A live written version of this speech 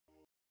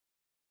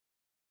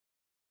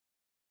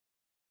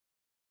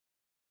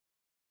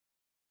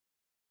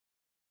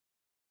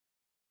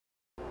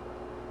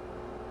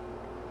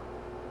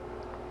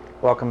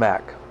Welcome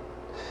back.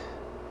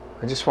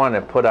 I just wanted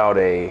to put out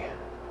a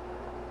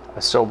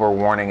sober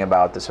warning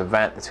about this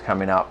event that's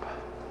coming up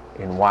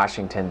in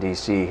Washington,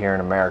 D.C. here in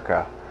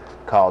America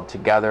called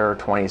Together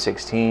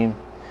 2016.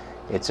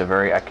 It's a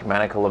very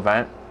ecumenical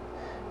event,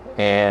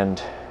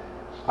 and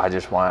I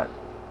just want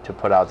to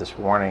put out this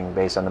warning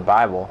based on the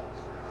Bible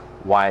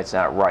why it's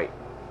not right.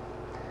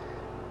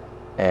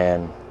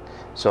 And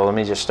so let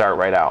me just start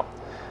right out.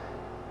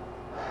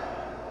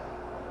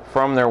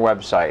 From their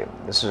website,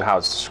 this is how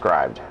it's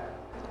described.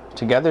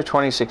 Together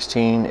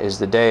 2016 is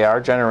the day our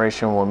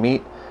generation will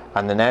meet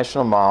on the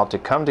National Mall to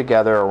come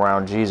together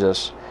around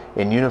Jesus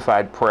in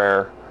unified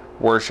prayer,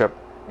 worship,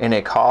 and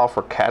a call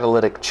for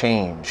catalytic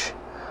change.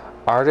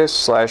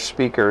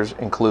 Artists/speakers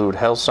include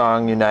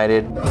Hillsong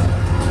United,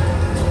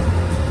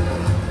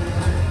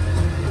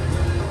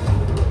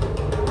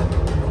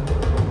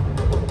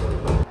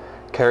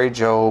 Carrie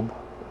Job,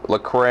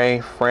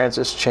 Lecrae,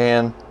 Francis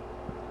Chan,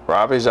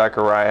 Ravi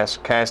Zacharias,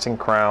 Casting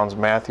Crowns,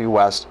 Matthew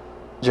West,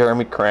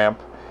 Jeremy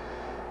Cramp,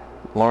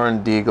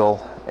 Lauren Deagle,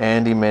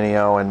 Andy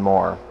Mineo, and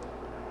more,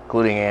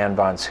 including Ann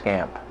Von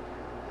Scamp.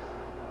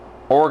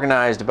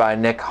 Organized by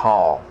Nick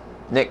Hall.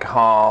 Nick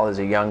Hall is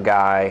a young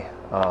guy,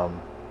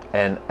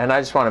 and I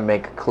just want to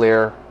make it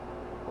clear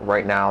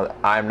right now that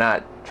I'm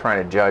not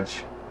trying to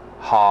judge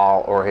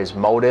Hall or his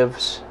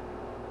motives,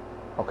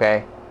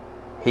 okay?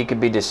 He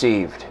could be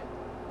deceived.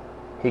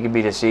 He could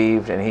be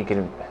deceived, and he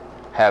can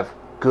have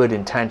good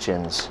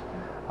intentions,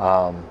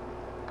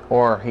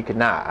 or he could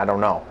not. I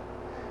don't know.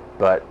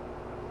 But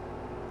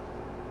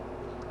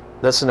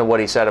listen to what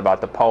he said about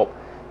the Pope.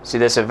 See,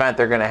 this event,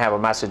 they're going to have a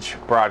message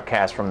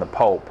broadcast from the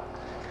Pope.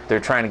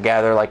 They're trying to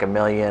gather like 1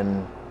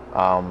 million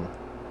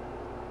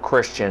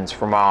Christians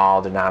from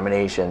all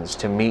denominations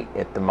to meet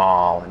at the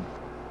mall and,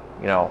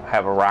 you know,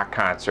 have a rock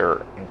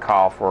concert and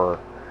call for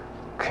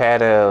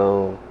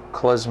catalytic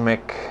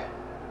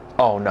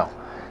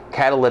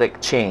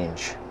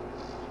change.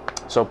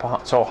 So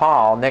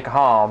Nick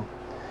Hall,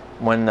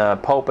 when the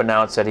Pope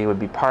announced that he would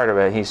be part of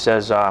it, he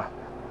says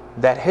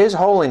that His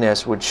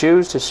Holiness would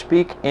choose to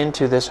speak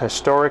into this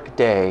historic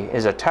day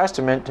is a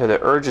testament to the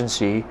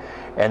urgency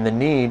and the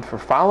need for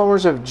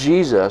followers of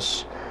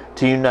Jesus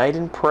to unite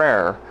in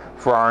prayer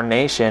for our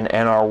nation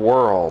and our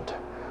world.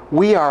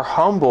 We are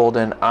humbled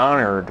and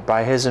honored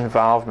by His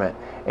involvement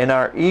and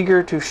are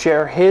eager to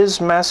share His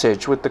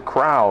message with the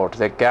crowd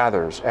that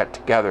gathers at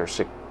Together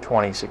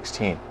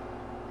 2016.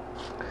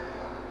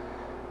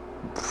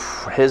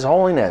 His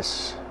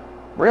Holiness.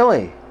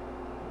 Really?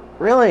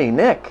 Really,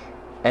 Nick?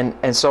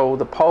 And so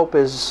the Pope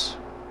is,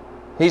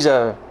 he's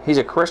a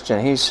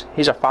Christian. He's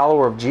a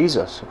follower of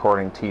Jesus,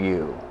 according to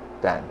you,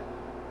 then.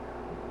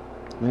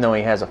 Even though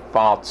he has a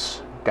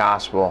false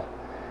gospel,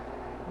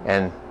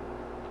 and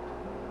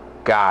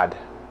God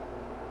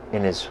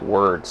in His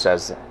Word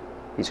says that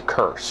he's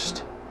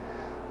cursed.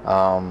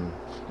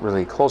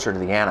 Really closer to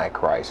the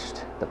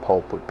Antichrist, the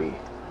Pope would be.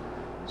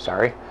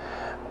 Sorry.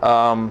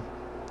 And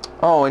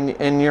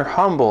you're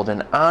humbled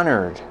and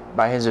honored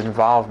by his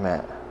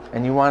involvement,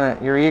 and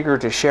you're eager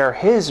to share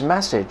his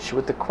message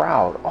with the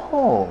crowd.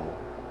 Oh,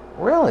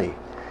 really?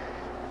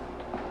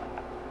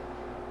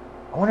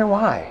 I wonder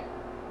why.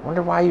 I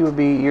wonder why you would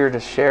be eager to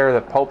share the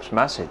Pope's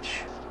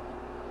message,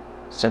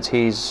 since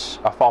he's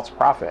a false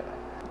prophet.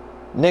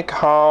 Nick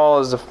Hall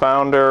is the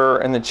founder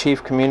and the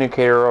chief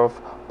communicator of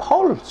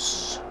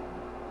Pulse.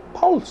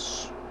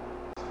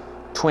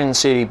 Twin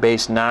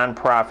City-based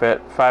nonprofit,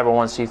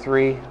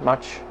 501c3,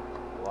 much.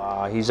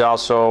 He's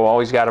also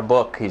always got a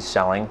book he's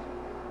selling.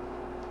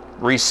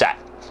 Reset.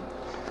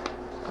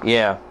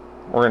 Yeah,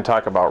 we're going to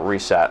talk about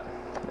Reset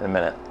in a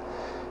minute.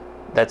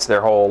 That's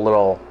their whole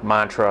little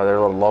mantra, their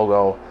little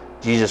logo.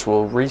 Jesus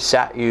will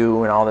reset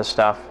you and all this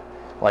stuff.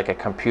 Like a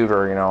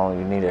computer, you know,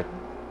 you need to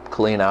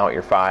clean out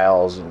your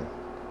files. And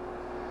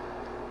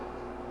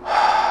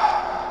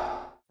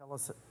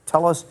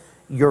Tell us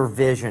your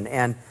vision,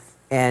 and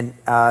then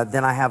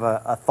I have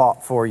a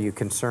thought for you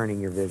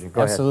concerning your vision.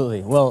 Go ahead.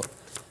 Absolutely. Well,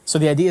 so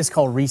the idea is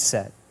called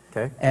reset.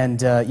 Okay.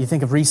 And you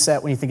think of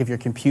reset when you think of your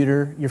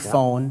computer, your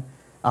phone.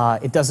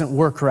 It doesn't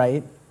work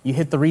right. You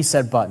hit the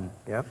reset button.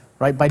 Yep.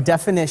 Right? By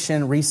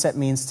definition, reset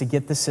means to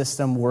get the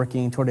system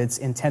working toward its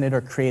intended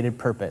or created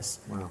purpose.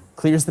 Wow.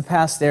 Clears the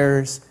past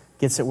errors,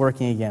 gets it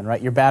working again,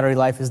 right? Your battery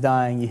life is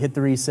dying, you hit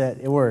the reset,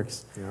 it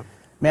works. Yep.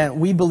 Man,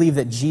 we believe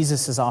that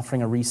Jesus is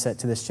offering a reset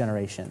to this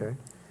generation. Okay.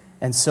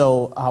 And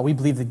so we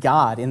believe that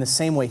God, in the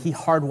same way He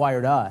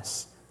hardwired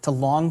us to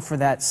long for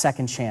that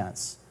second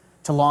chance,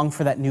 to long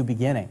for that new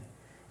beginning.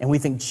 And we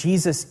think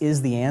Jesus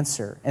is the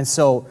answer. And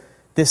so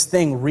this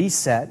thing,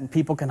 Reset, and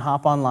people can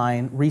hop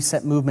online,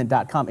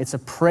 resetmovement.com. It's a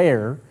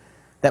prayer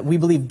that we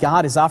believe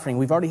God is offering.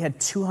 We've already had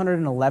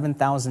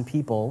 211,000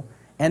 people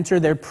enter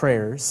their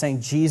prayers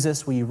saying,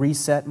 Jesus, will you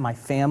reset my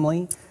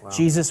family? Wow.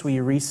 Jesus, will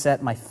you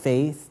reset my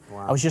faith?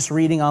 Wow. I was just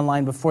reading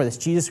online before this.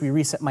 Jesus, will you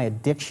reset my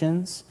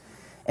addictions?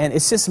 And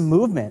it's this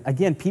movement.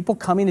 Again, people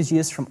coming to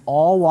Jesus from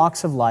all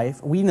walks of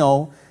life. We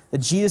know that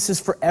Jesus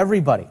is for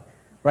everybody,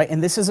 right?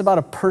 And this is about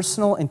a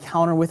personal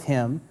encounter with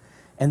Him.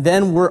 And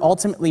then we're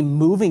ultimately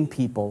moving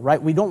people, right?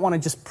 We don't want to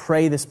just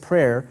pray this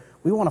prayer.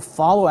 We want to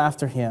follow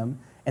after him.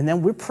 And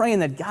then we're praying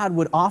that God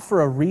would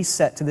offer a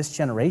reset to this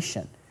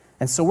generation.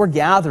 And so we're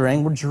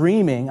gathering, we're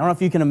dreaming. I don't know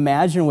if you can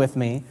imagine with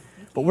me,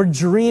 but we're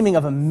dreaming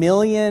of 1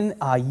 million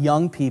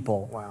young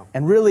people. Wow.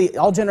 And really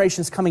all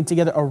generations coming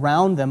together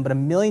around them, but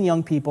 1 million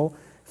young people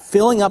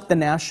filling up the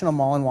National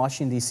Mall in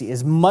Washington, D.C.,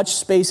 as much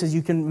space as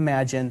you can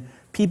imagine,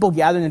 people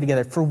gathering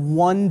together for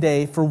one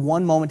day, for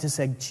one moment to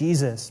say,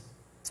 Jesus,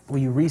 will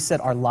you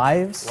reset our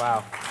lives?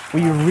 Wow.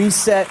 Will you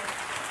reset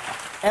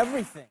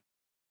everything?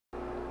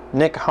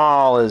 Nick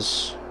Hall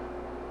he's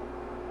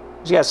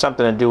got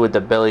something to do with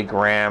the Billy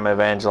Graham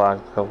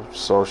Evangelical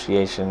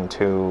Association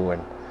too,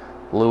 and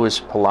Louis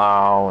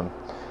Palau.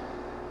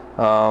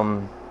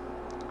 And,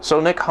 so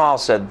Nick Hall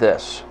said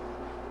this: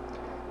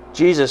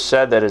 Jesus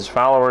said that his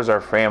followers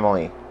are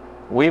family.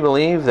 We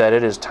believe that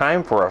it is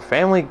time for a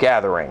family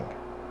gathering.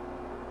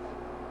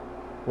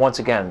 Once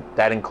again,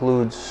 that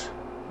includes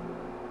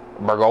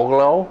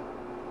Bergoglio,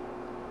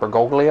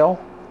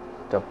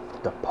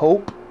 the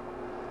Pope.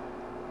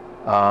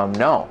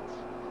 No,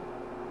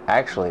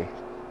 actually,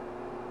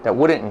 that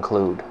wouldn't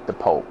include the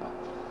Pope.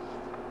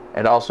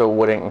 It also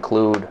wouldn't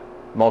include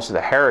most of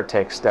the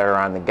heretics that are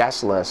on the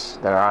guest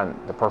list, that are on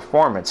the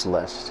performance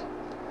list.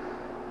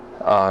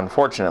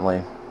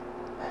 Unfortunately,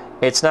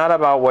 it's not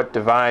about what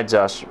divides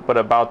us, but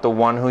about the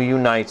one who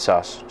unites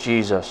us,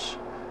 Jesus.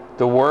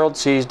 The world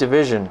sees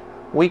division.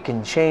 We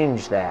can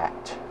change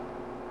that.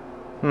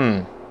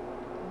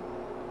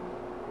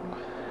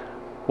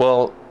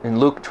 Well, in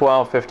Luke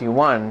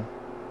 12:51,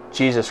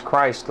 Jesus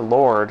Christ, the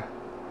Lord,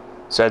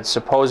 said,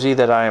 "Suppose ye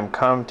that I am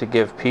come to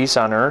give peace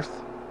on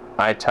earth?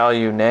 I tell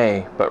you,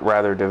 nay, but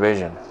rather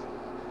division."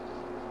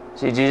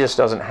 See, Jesus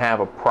doesn't have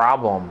a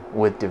problem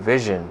with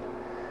division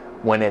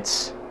when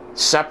it's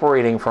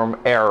separating from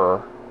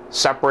error,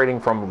 separating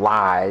from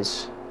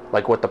lies,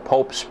 like what the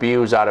Pope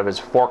spews out of his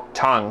forked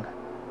tongue,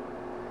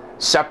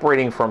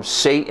 separating from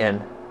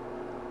Satan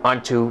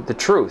unto the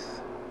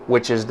truth,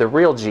 which is the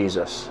real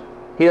Jesus.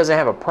 He doesn't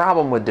have a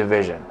problem with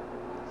division.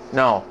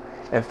 No.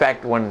 In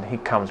fact, when he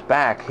comes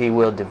back, he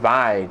will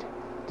divide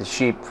the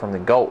sheep from the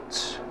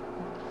goats.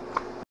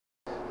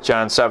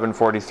 John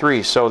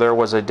 7:43, so there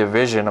was a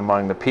division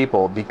among the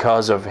people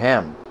because of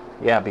him.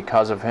 Yeah,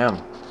 because of him.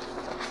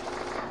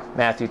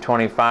 Matthew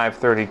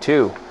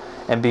 25:32,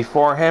 and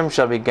before him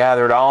shall be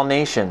gathered all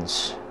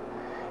nations,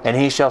 and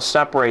he shall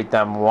separate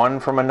them one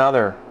from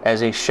another,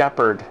 as a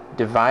shepherd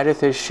divideth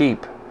his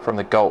sheep from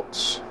the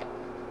goats.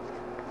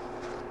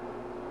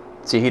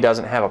 See, he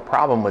doesn't have a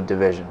problem with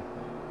division.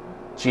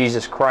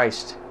 Jesus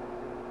Christ,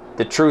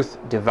 the truth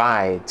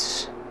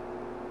divides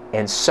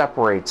and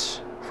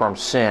separates from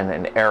sin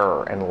and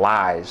error and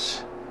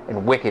lies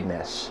and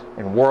wickedness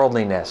and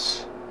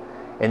worldliness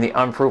and the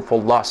unfruitful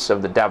lusts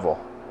of the devil.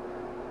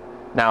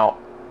 Now,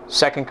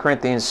 2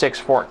 Corinthians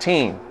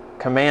 6:14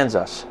 commands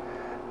us,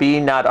 be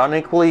not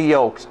unequally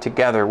yoked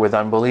together with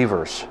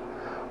unbelievers.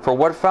 For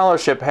what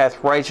fellowship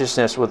hath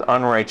righteousness with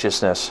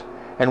unrighteousness?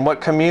 And what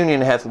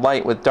communion hath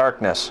light with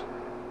darkness?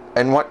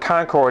 And what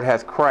concord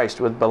hath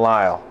Christ with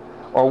Belial?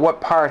 Or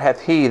what part hath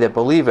he that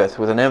believeth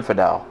with an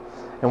infidel?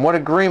 And what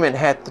agreement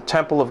hath the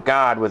temple of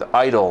God with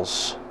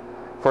idols?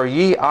 For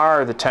ye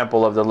are the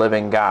temple of the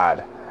living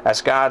God.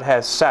 As God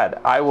hath said,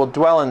 I will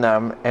dwell in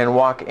them and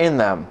walk in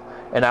them,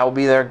 and I will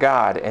be their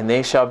God, and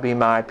they shall be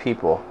my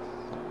people.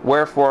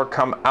 Wherefore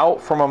come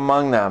out from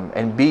among them,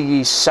 and be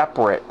ye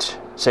separate,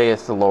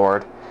 saith the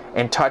Lord,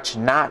 and touch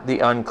not the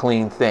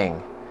unclean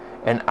thing,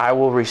 and I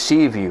will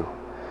receive you,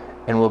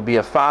 and will be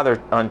a father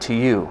unto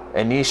you,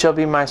 and ye shall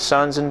be my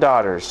sons and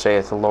daughters,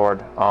 saith the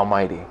Lord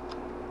Almighty.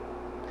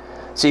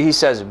 See, he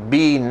says,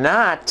 be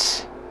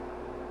not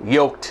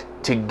yoked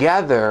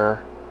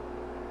together,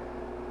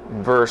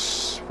 in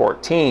verse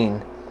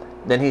 14.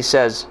 Then he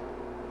says,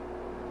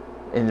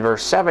 in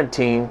verse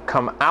 17,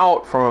 come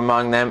out from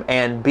among them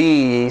and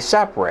be ye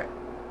separate.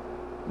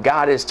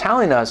 God is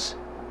telling us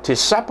to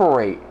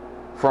separate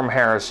from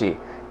heresy,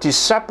 to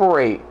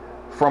separate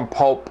from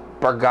Pope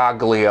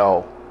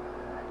Bergoglio,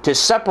 to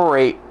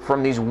separate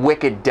from these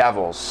wicked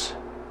devils,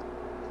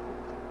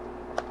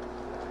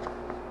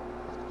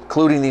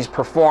 including these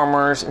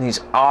performers and these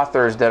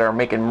authors that are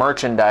making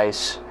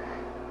merchandise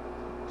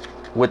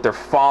with their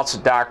false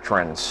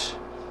doctrines.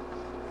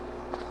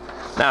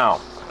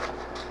 Now,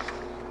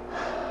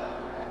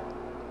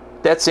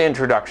 that's the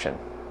introduction.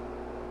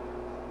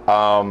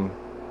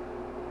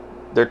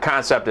 Their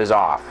concept is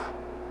off.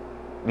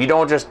 You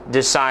don't just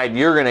decide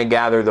you're going to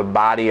gather the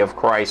body of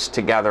Christ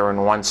together in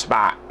one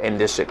spot, and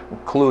this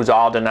includes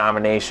all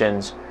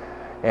denominations,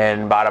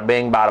 and bada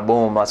bing, bada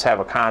boom, let's have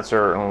a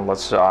concert, and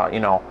let's,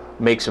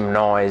 make some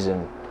noise,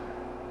 and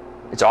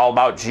it's all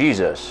about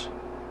Jesus.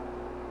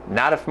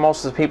 Not if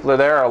most of the people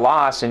there are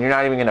lost, and you're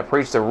not even going to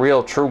preach the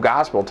real, true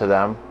gospel to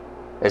them.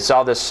 It's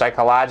all this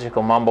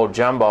psychological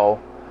mumbo-jumbo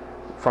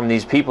from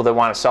these people that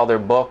want to sell their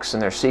books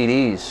and their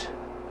CDs.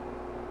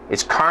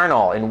 It's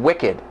carnal and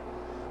wicked.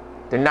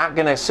 They're not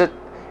going to sit.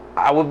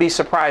 I would be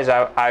surprised.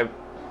 I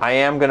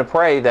am going to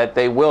pray that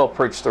they will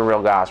preach the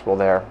real gospel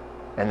there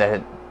and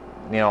that,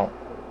 you know,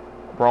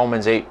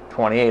 Romans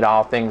 8:28,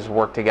 all things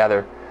work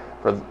together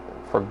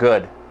for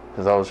good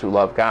to those who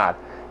love God.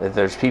 That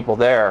there's people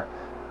there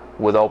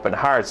with open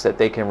hearts that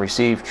they can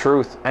receive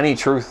truth. Any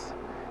truth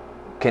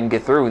can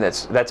get through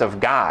that's of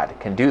God,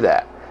 can do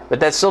that. But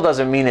that still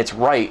doesn't mean it's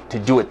right to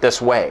do it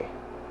this way.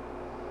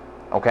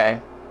 Okay?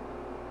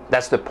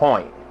 That's the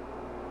point.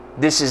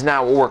 This is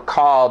not what we're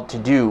called to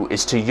do,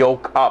 is to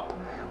yoke up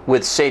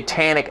with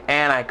satanic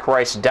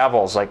antichrist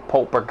devils like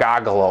Pope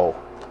Bergoglio.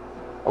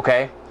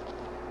 Okay?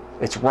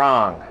 It's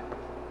wrong.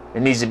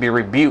 It needs to be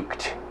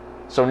rebuked.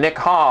 So Nick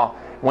Hall,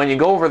 when you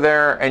go over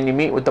there and you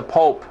meet with the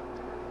Pope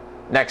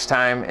next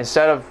time,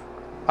 instead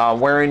of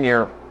wearing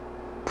your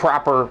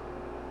proper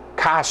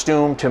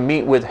costume to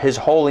meet with His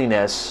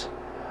Holiness,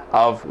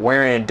 of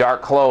wearing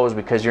dark clothes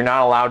because you're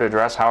not allowed to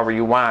dress however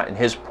you want in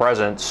His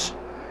presence,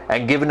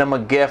 and giving Him a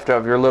gift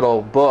of your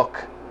little book,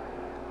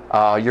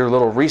 your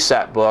little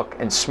reset book,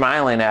 and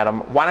smiling at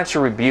Him, why don't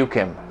you rebuke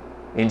him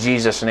in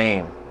Jesus'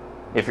 name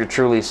if you're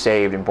truly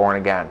saved and born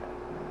again,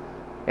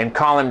 and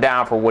call him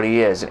down for what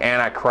he is, an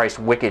antichrist,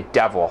 wicked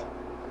devil.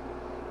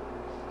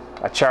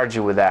 I charge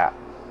you with that.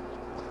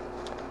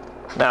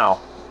 Now,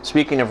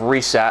 speaking of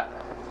reset,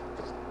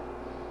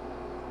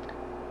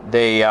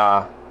 they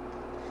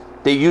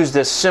use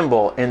this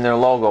symbol in their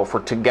logo for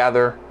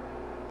together.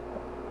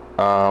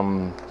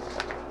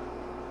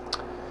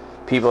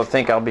 People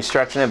think I'll be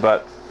stretching it,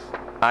 but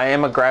I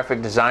am a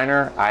graphic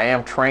designer. I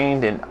am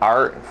trained in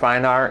art,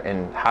 fine art,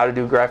 and how to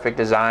do graphic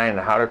design, and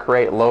how to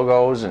create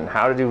logos, and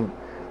how to do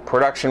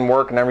production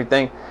work and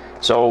everything.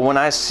 So when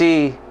I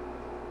see,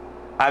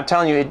 I'm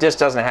telling you, it just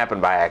doesn't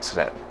happen by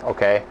accident,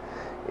 okay?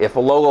 If a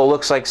logo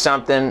looks like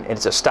something,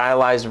 it's a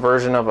stylized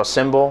version of a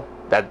symbol,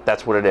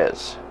 that's what it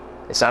is.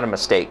 It's not a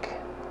mistake,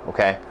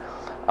 okay?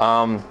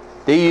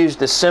 They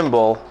used a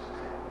symbol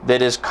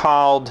that is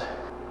called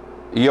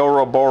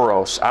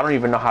Ouroboros. I don't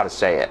even know how to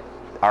say it,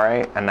 all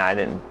right? And I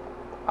didn't,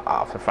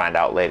 I'll have to find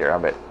out later. I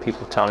bet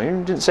people tell me,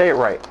 you didn't say it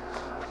right.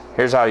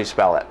 Here's how you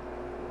spell it.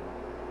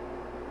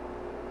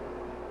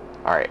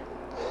 All right.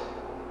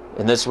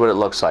 And this is what it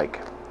looks like.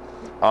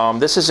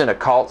 This is an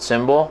occult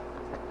symbol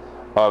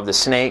of the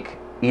snake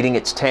eating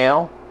its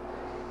tail.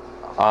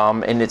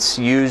 And it's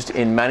used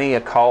in many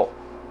occult,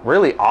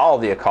 really all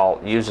the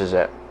occult uses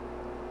it.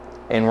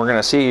 And we're going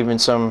to see even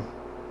some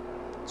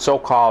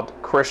so-called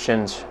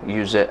Christians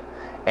use it,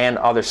 and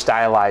other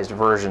stylized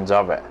versions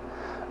of it.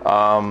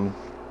 And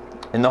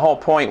the whole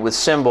point with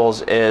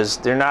symbols is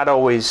they're not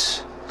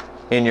always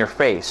in your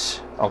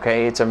face,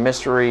 okay? It's a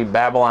mystery,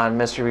 Babylon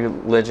mystery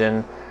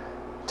religion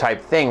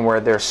type thing where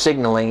they're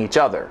signaling each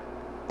other.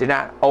 They're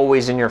not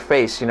always in your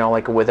face, you know,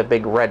 like with a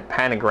big red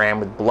pentagram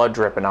with blood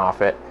dripping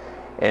off it.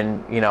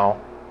 And, you know,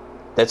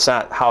 that's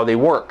not how they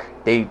work.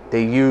 They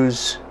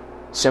use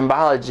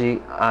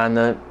symbology on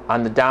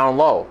the down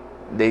low.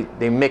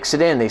 They mix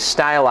it in, they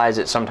stylize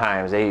it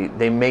sometimes.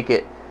 They make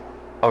it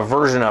a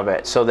version of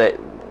it so that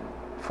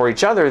for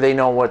each other they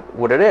know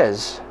what it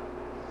is.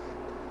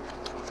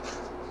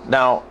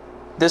 Now,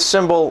 this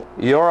symbol,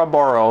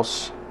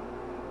 Ouroboros,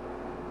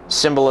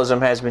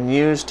 symbolism has been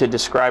used to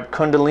describe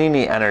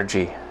Kundalini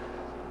energy.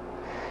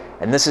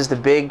 And this is the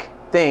big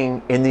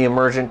thing in the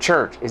emergent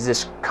church, is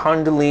this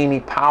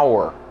Kundalini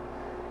power.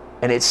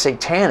 And it's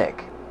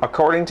satanic.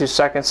 According to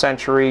 2nd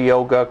century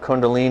Yoga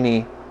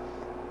Kundalini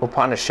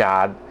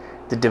Upanishad,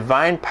 the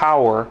divine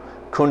power,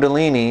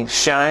 Kundalini,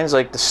 shines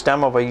like the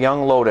stem of a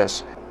young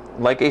lotus.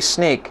 Like a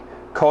snake,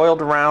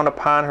 coiled around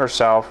upon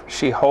herself,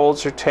 she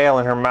holds her tail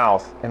in her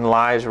mouth and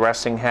lies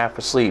resting half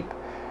asleep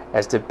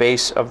at the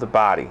base of the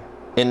body.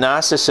 In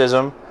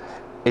Gnosticism,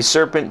 a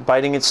serpent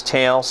biting its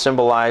tail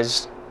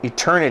symbolized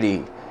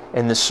eternity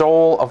and the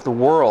soul of the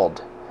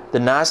world. The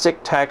Gnostic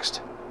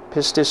text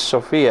Pistis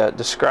Sophia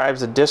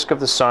describes the disk of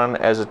the sun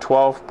as a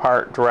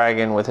 12-part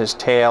dragon with his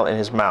tail in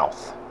his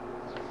mouth.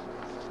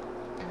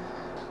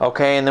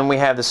 Okay, and then we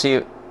have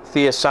the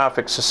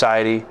Theosophic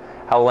Society,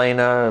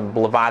 Helena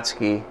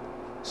Blavatsky,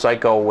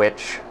 psycho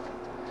witch.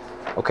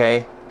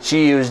 Okay,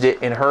 she used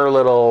it in her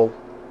little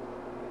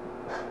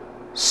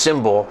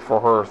symbol for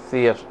her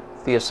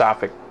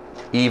Theosophic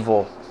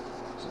evil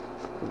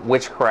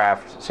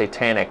witchcraft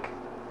satanic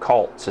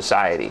cult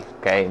society.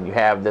 Okay, and you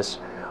have this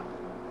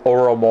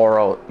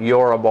Ouroboros,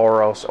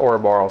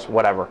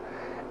 whatever,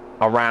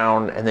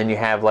 around, and then you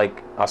have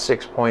like a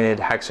 6-pointed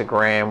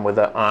hexagram with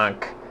an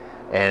ankh,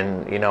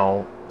 and you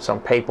know, some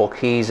papal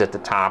keys at the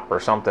top or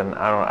something.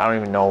 I don't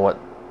even know what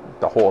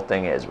the whole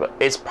thing is, but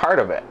it's part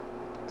of it.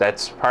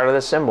 That's part of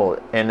the symbol,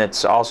 and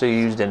it's also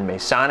used in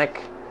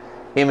Masonic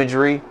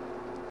imagery.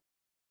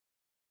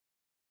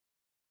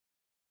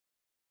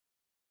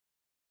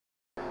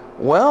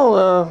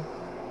 Well,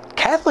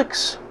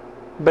 Catholics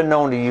have been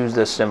known to use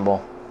this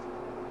symbol.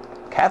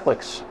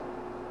 Catholics.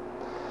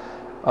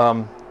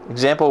 One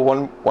example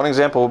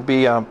would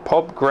be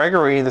Pope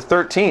Gregory the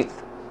 13th.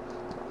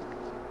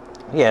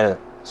 He had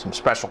some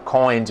special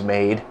coins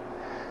made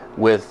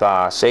with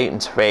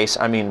Satan's face.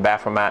 I mean,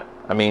 Baphomet.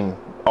 I mean,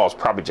 oh, it's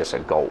probably just a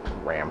goat,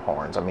 ram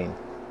horns. I mean,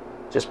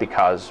 just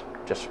because,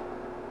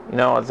 you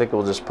know, I think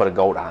we'll just put a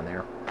goat on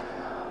there.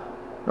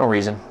 No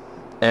reason.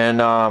 And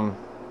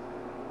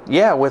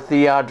yeah, with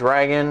the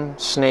dragon,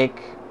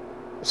 snake,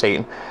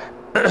 Satan,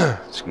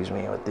 excuse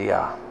me, with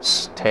the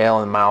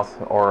tail and mouth,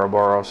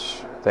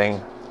 Ouroboros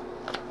thing.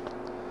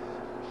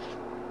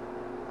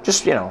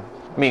 Just, you know,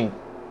 I mean,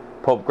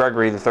 Pope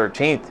Gregory the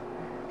 13th,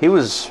 he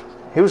was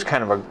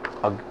kind of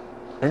a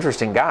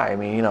interesting guy. I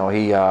mean, you know,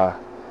 he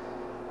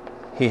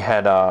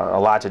had a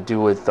lot to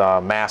do with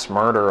mass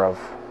murder of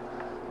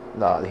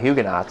the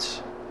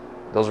Huguenots.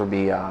 Those would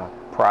be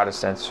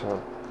Protestants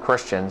or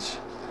Christians.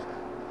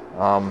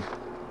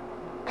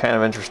 Kind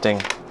of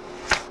interesting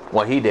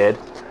what he did.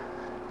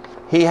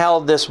 He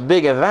held this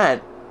big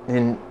event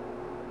and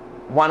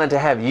wanted to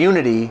have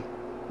unity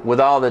with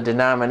all the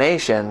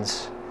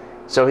denominations,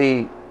 so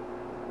he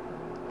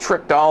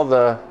tricked all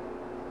the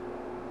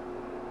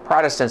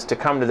Protestants to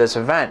come to this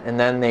event, and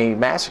then they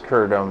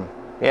massacred them.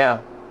 Yeah,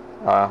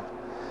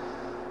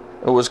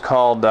 it was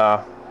called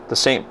the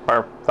St.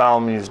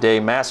 Bartholomew's Day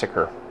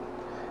Massacre.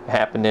 It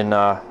happened in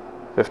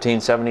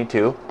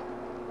 1572.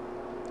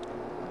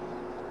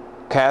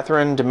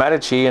 Catherine de'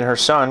 Medici and her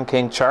son,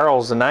 King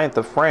Charles IX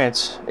of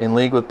France, in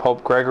league with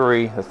Pope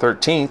Gregory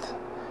XIII,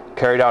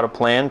 carried out a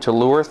plan to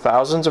lure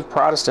thousands of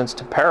Protestants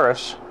to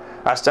Paris,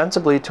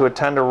 ostensibly to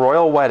attend a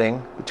royal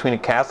wedding between a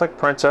Catholic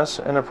princess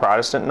and a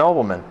Protestant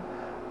nobleman.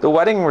 The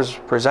wedding was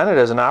presented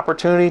as an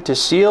opportunity to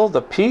seal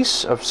the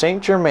Peace of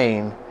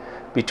Saint-Germain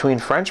between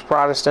French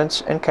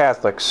Protestants and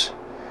Catholics,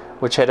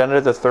 which had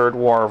ended the Third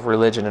War of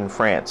Religion in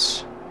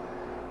France.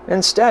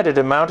 Instead, it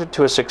amounted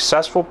to a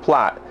successful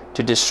plot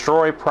to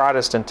destroy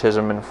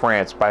Protestantism in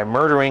France by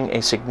murdering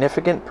a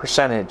significant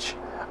percentage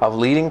of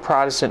leading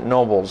Protestant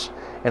nobles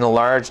and a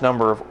large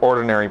number of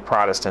ordinary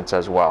Protestants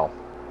as well.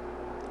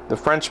 The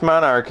French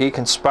monarchy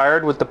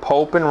conspired with the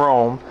Pope in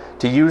Rome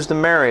to use the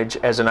marriage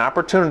as an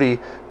opportunity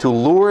to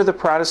lure the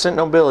Protestant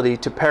nobility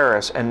to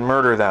Paris and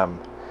murder them,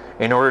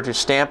 in order to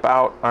stamp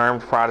out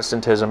armed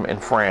Protestantism in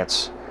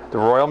France. The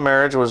royal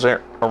marriage was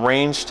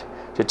arranged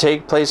to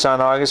take place on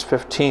August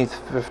 15,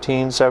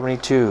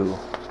 1572.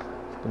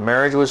 The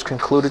marriage was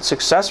concluded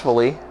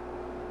successfully,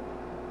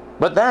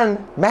 but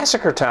then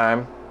massacre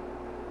time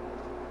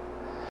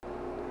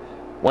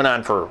went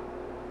on for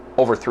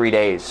over 3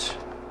 days.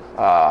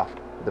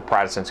 The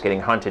Protestants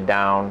getting hunted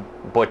down,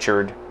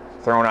 butchered,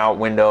 thrown out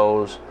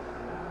windows,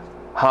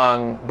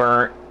 hung,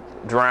 burnt,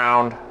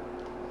 drowned.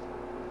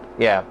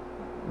 Yeah,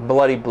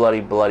 bloody, bloody,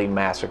 bloody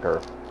massacre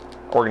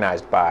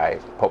organized by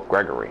Pope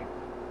Gregory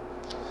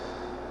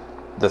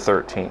the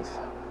 13th.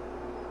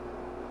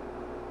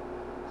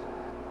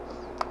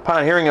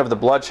 Upon hearing of the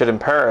bloodshed in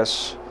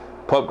Paris,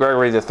 Pope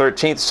Gregory the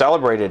 13th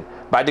celebrated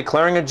by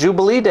declaring a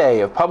Jubilee Day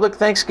of public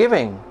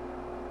thanksgiving.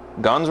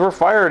 Guns were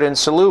fired in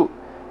salute,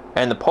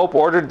 and the Pope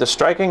ordered the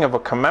striking of a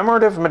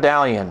commemorative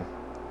medallion.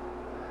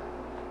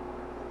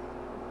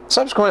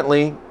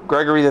 Subsequently,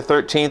 Gregory the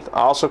 13th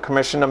also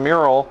commissioned a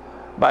mural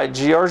by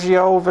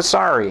Giorgio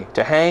Vasari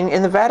to hang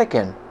in the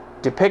Vatican,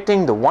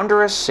 depicting the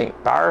wondrous St.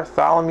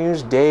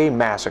 Bartholomew's Day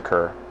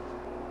Massacre.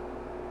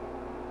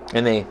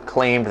 And they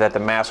claimed that the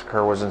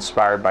massacre was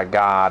inspired by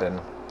God,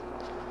 and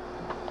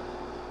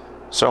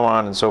so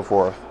on and so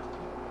forth.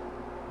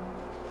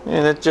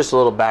 And it's just a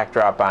little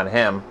backdrop on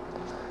him.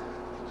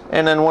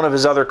 And then one of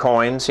his other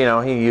coins, you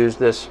know, he used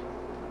this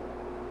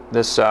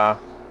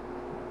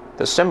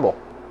symbol,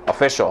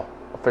 official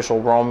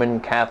Roman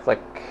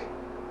Catholic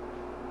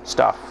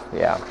stuff.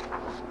 Yeah.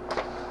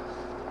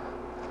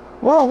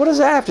 Well, what does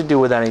that have to do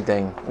with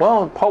anything?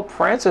 Well, Pope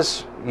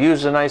Francis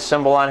used a nice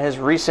symbol on his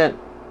recent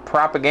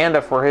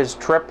propaganda for his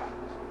trip,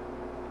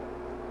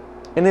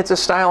 and it's a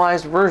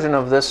stylized version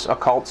of this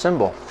occult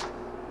symbol.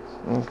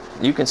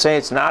 You can say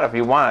it's not if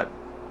you want,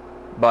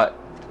 but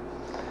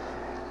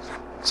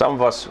some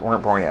of us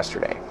weren't born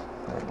yesterday.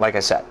 Like I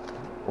said,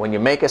 when you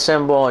make a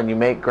symbol and you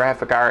make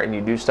graphic art and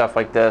you do stuff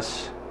like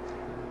this,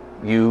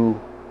 you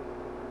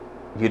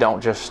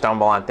don't just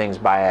stumble on things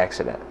by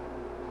accident.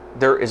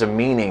 There is a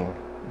meaning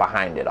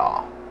behind it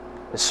all,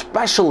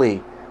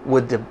 especially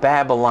with the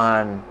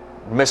Babylon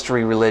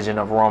mystery religion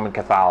of Roman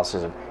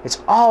Catholicism.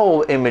 It's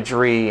all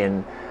imagery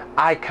and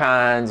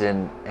icons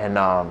and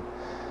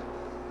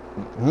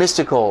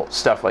mystical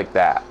stuff like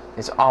that.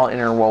 It's all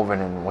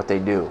interwoven in what they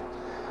do.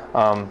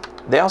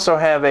 They also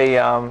have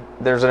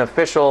there's an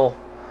official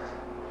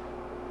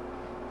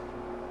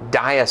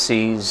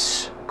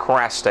diocese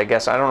crest, I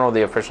guess. I don't know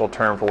the official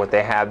term for what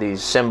they have,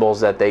 these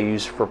symbols that they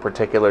use for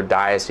particular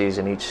dioceses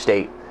in each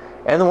state.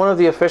 And one of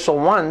the official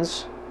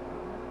ones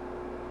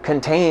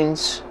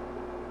contains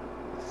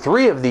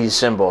 3 of these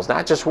symbols,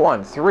 not just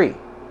 1, 3.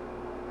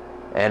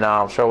 And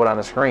I'll show it on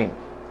the screen.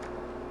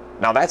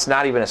 Now that's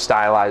not even a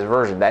stylized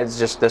version. That's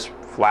just this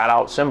flat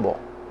out symbol.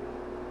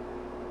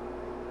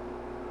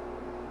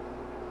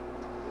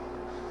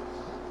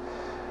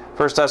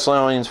 First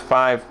Thessalonians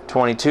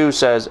 5:22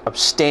 says,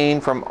 abstain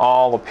from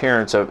all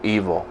appearance of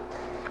evil.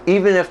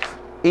 Even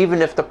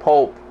if the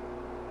Pope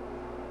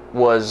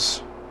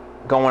was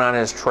going on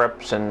his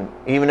trips, and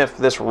even if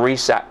this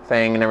reset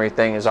thing and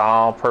everything is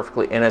all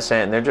perfectly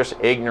innocent and they're just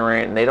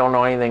ignorant and they don't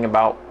know anything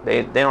about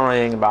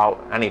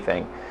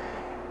anything,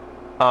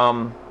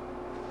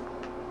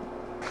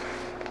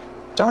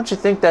 Don't you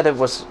think that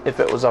if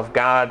it was of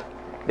God,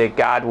 that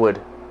God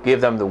would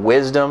give them the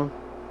wisdom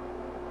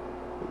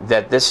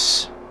that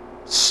this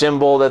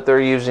symbol that they're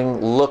using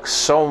looks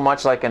so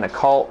much like an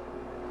occult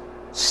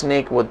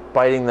snake with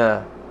biting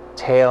the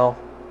tail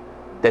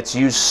that's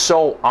used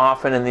so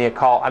often in the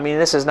occult? I mean,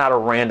 this is not a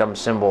random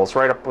symbol. It's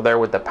right up there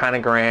with the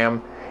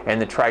pentagram and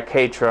the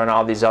triquetra and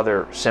all these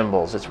other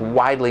symbols. It's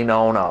widely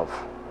known of.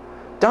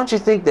 Don't you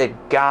think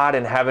that God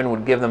in heaven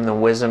would give them the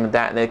wisdom of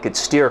that, and they could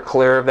steer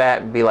clear of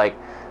that and be like,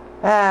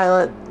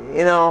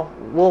 you know,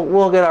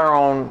 we'll get our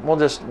own, we'll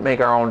just make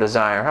our own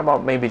design. How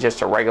about maybe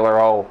just a regular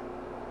O?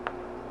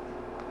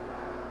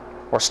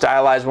 Or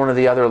stylize one of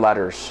the other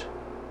letters,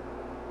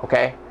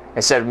 okay?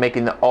 Instead of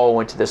making the O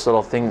into this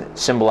little thing that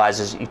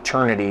symbolizes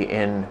eternity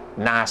in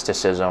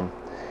Gnosticism,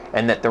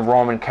 and that the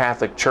Roman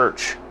Catholic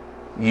Church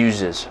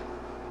uses,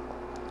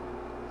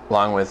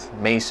 along with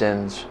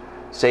Masons,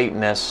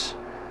 Satanists,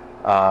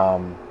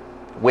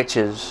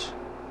 witches,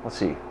 let's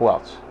see, who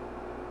else?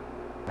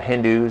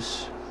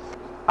 Hindus,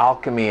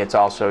 alchemy, it's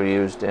also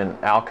used, and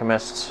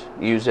alchemists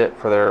use it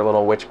for their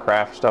little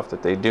witchcraft stuff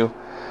that they do.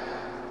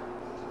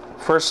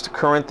 1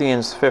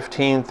 Corinthians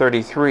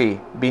 15:33,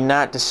 be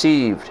not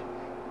deceived.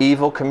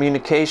 Evil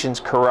communications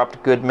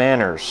corrupt good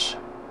manners.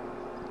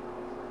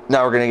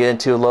 Now we're going to get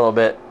into a little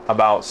bit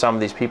about some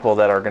of these people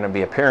that are going to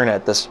be appearing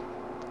at this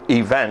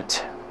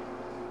event,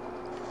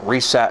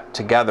 Reset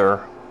Together.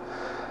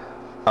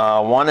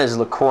 One is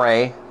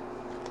Lecrae.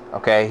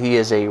 Okay, he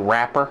is a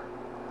rapper,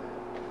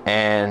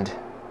 and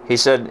he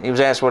said, he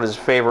was asked what his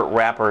favorite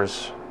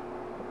rappers,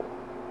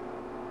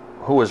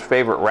 who his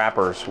favorite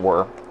rappers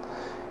were.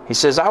 He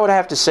says, I would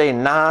have to say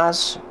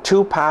Nas,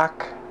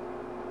 Tupac,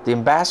 the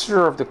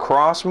ambassador of the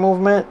Cross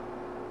movement,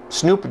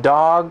 Snoop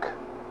Dogg,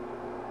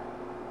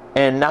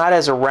 and not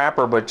as a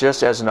rapper, but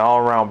just as an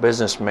all-around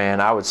businessman,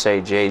 I would say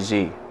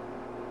Jay-Z.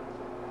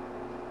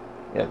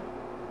 Yeah.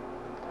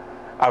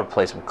 I would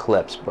play some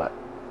clips, but,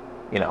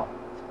 you know,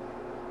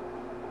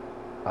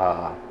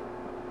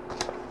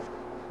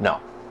 no,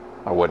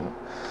 I wouldn't.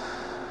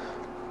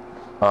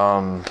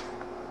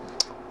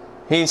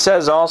 He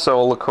says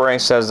also, Lecrae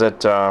says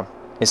that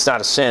it's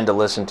not a sin to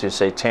listen to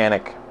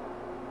satanic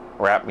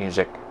rap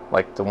music,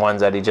 like the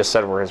ones that he just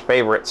said were his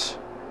favorites,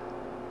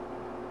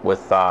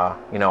 with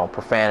you know,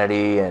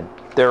 profanity, and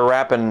they're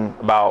rapping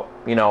about,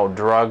 you know,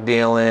 drug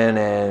dealing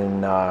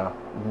and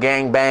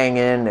gang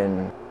banging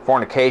and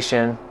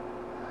fornication,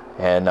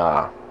 and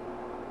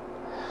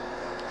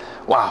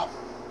wow.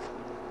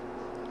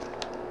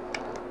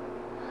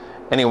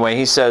 Anyway,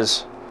 he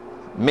says,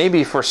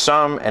 maybe for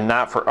some and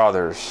not for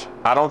others.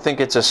 I don't think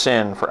it's a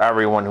sin for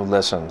everyone who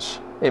listens.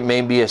 It may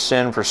be a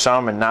sin for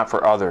some and not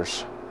for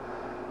others.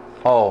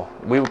 Oh,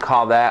 we would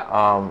call that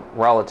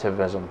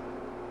relativism.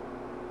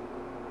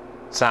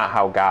 It's not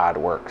how God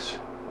works,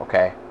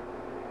 okay?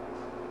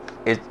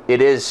 It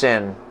is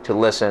sin to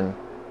listen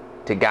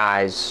to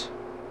guys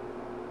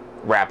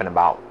rapping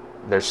about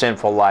their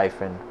sinful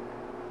life and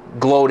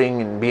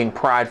gloating and being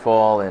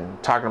prideful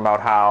and talking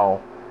about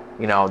how,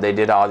 you know, they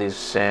did all these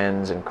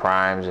sins and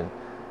crimes and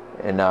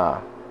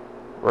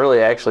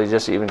really actually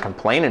just even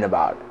complaining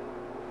about it.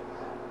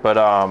 But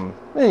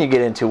then you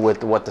get into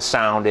what the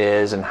sound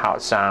is and how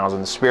it sounds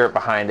and the spirit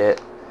behind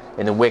it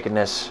and the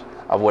wickedness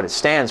of what it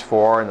stands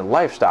for and the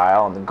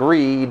lifestyle and the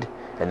greed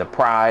and the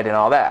pride and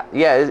all that.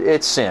 Yeah,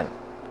 it's sin.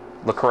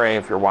 Lecrae,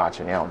 if you're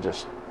watching, you know,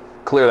 just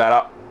clear that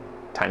up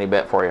a tiny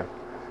bit for you.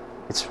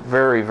 It's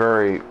very,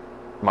 very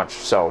much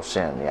so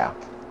sin, yeah.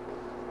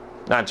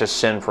 Not just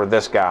sin for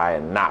this guy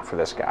and not for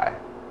this guy.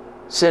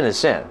 Sin is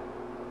sin.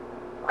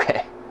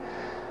 Okay.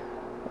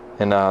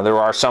 And there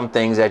are some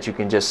things that you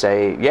can just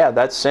say, yeah,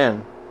 that's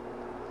sin.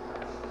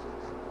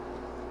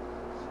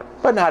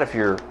 But not if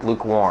you're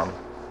lukewarm.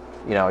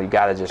 You know, you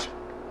got to just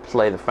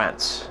play the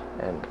fence.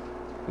 And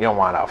you don't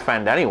want to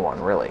offend anyone,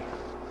 really.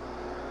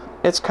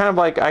 It's kind of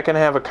like I can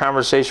have a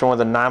conversation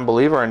with a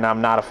non-believer and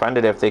I'm not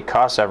offended if they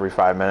cuss every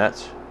 5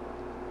 minutes.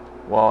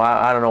 Well,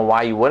 I don't know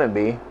why you wouldn't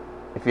be.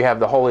 If you have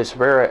the Holy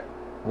Spirit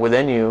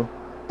within you,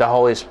 the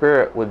Holy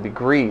Spirit would be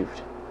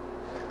grieved.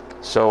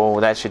 So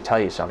that should tell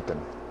you something.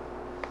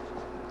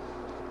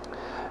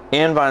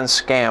 Anne von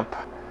Scamp,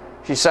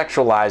 she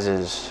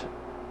sexualizes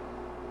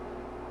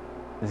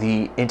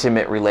the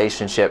intimate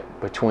relationship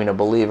between a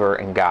believer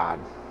and God.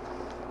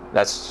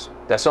 That's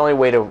the only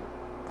way to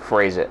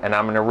phrase it. And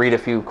I'm going to read a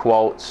few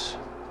quotes,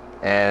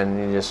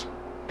 and this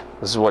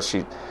is what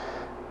she,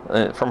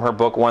 from her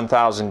book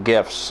 1,000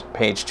 Gifts,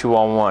 page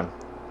 201.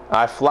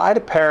 I fly to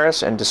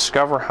Paris and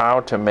discover how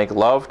to make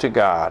love to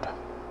God.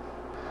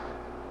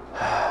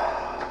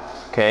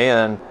 Okay,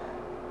 and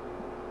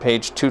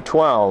page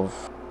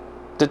 212.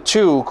 The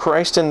two,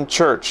 Christ and the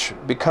church,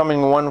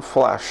 becoming one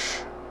flesh.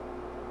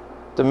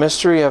 The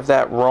mystery of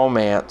that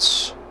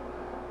romance.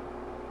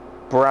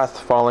 Breath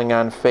falling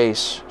on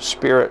face,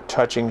 spirit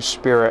touching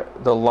spirit,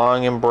 the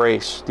long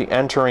embrace, the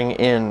entering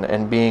in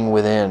and being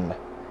within.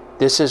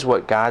 This is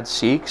what God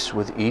seeks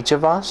with each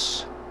of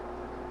us?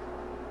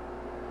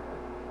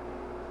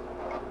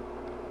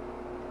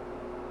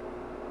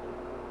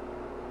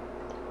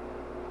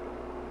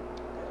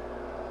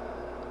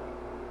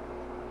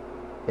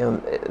 You know,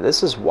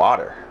 this is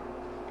water.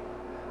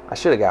 I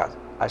should have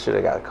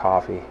got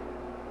coffee.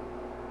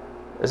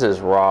 This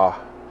is raw.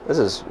 This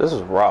is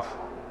rough.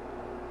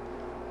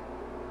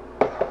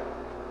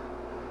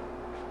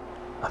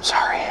 I'm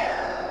sorry.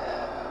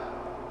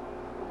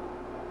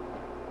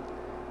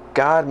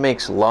 God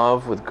makes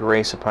love with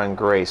grace upon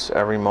grace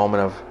every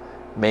moment of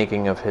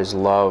making of his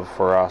love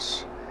for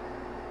us.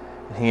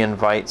 He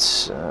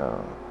invites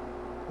the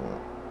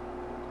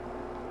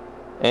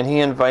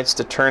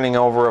turning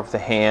over of the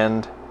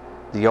hand,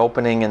 the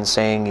opening and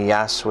saying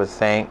yes with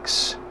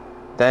thanks.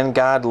 Then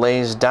God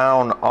lays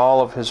down all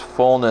of his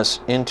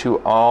fullness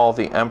into all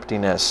the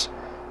emptiness.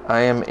 I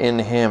am in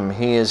him,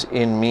 he is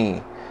in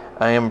me.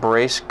 I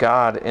embrace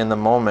God in the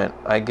moment.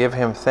 I give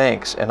him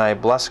thanks and I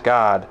bless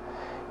God.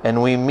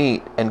 And we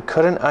meet. And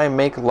couldn't I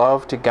make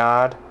love to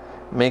God,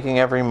 making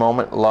every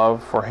moment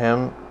love for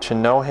him, to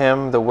know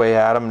him the way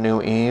Adam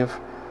knew Eve,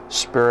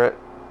 spirit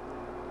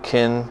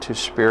kin to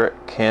spirit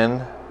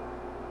kin?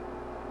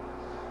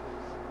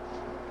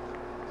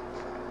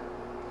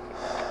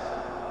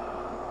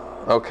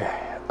 Okay.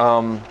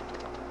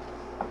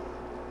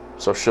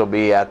 So she'll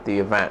be at the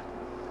event.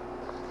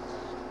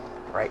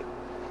 Right.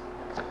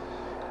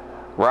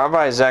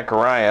 Rabbi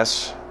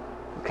Zacharias,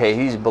 okay,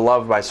 he's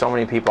beloved by so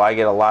many people. I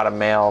get a lot of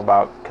mail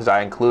about, because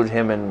I include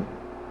him in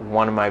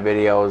one of my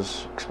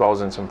videos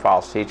exposing some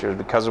false teachers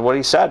because of what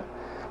he said.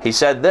 He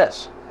said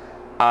this: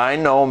 I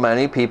know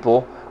many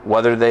people,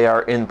 whether they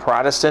are in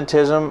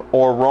Protestantism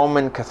or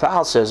Roman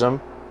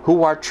Catholicism,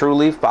 who are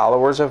truly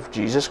followers of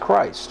Jesus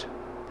Christ.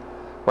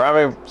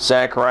 Rabbi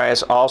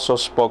Zacharias also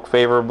spoke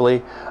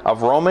favorably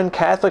of Roman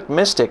Catholic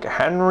mystic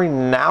Henry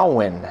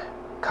Nouwen,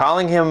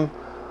 calling him,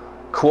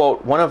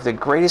 quote, one of the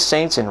greatest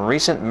saints in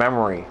recent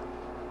memory.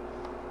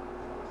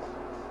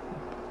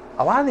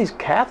 A lot of these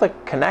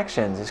Catholic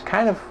connections is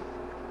kind of,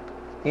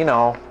 you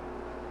know,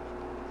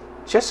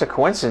 just a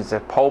coincidence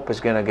that Pope is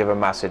going to give a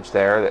message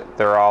there, that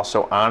they're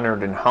also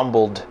honored and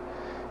humbled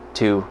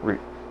to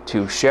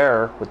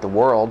share with the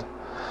world.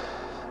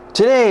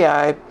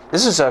 Today,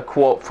 this is a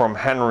quote from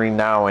Henry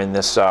Nouwen,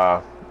 this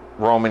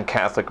Roman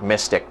Catholic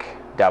mystic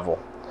devil.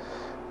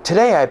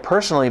 Today, I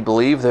personally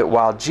believe that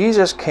while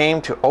Jesus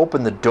came to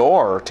open the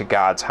door to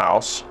God's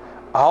house,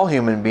 all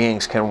human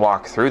beings can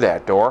walk through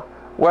that door,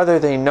 whether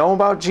they know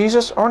about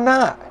Jesus or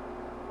not.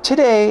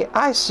 Today,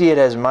 I see it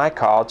as my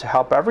call to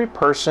help every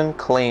person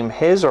claim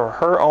his or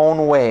her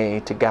own way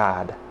to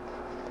God.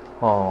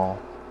 Oh,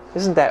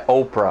 isn't that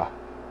Oprah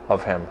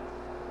of him?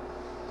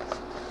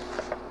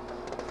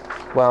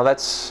 Well,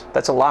 that's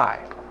a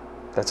lie.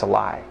 That's a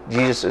lie.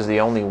 Jesus is the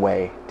only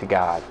way to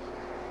God.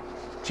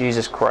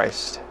 Jesus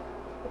Christ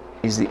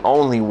is the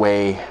only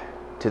way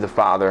to the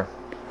Father.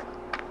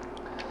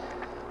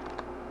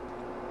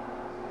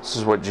 This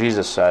is what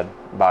Jesus said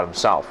about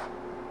himself.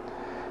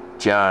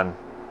 John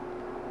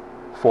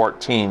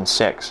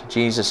 14:6.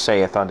 Jesus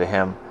saith unto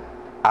him,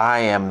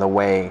 I am the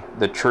way,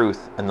 the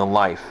truth, and the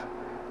life.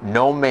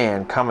 No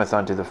man cometh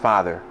unto the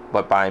Father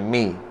but by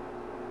me.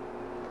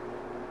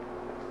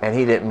 And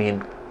he didn't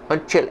mean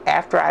until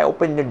after I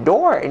open the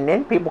door, and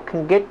then people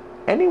can get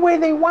any way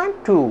they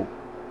want to.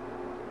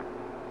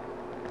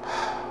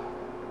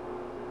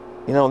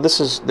 You know, this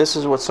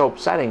is what's so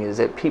upsetting, is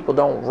that people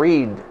don't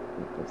read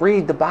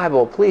the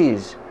Bible.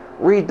 Please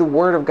read the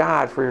Word of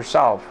God for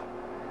yourself.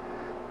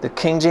 The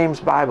King James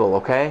Bible,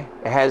 okay?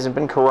 It hasn't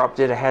been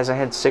corrupted. It hasn't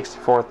had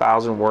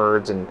 64,000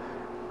 words and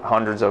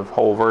hundreds of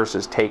whole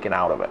verses taken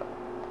out of it.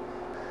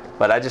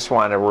 But I just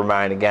want to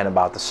remind again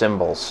about the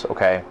symbols,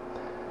 okay?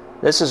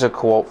 This is a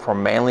quote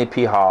from Manly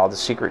P. Hall, The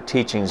Secret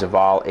Teachings of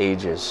All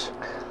Ages.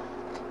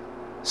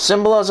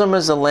 Symbolism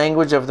is the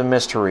language of the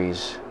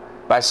mysteries.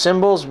 By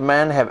symbols,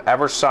 men have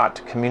ever sought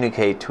to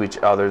communicate to each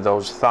other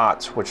those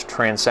thoughts which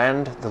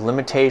transcend the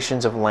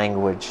limitations of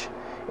language.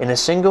 In a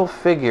single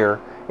figure,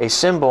 a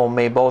symbol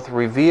may both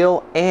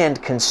reveal and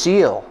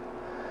conceal.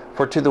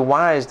 For to the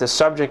wise, the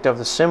subject of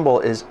the symbol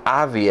is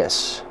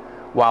obvious,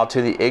 while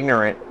to the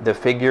ignorant, the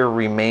figure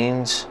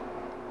remains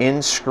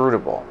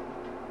inscrutable.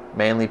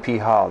 Manly P.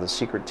 Hall, The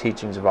Secret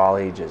Teachings of All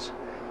Ages.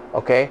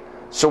 Okay?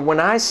 So when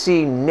I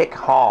see Nick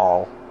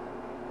Hall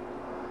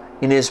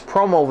in his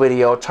promo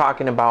video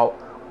talking about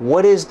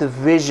what is the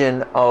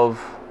vision of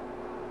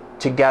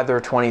Together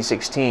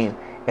 2016,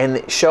 and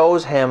it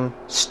shows him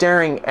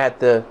staring at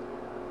the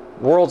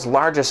world's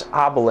largest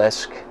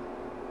obelisk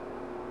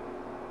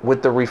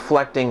with the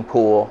reflecting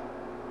pool,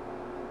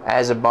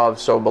 as above,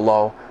 so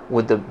below,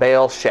 with the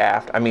bale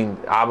shaft,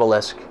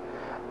 obelisk,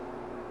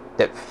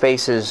 that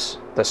faces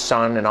the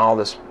sun and all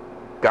this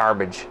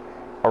garbage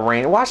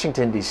arranged.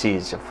 Washington, D.C.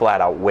 is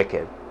flat out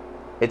wicked.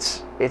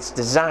 It's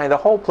designed, the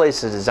whole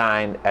place is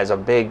designed as a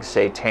big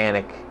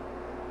satanic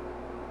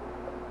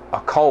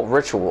occult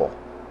ritual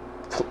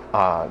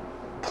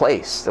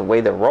place. The way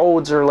the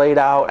roads are laid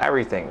out,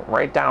 everything,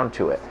 right down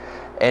to it.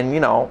 And you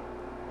know,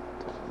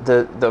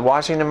 the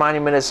Washington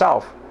Monument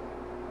itself,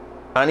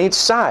 on each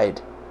side,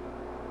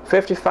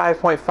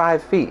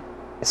 55.5 feet.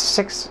 It's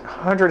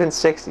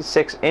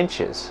 666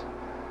 inches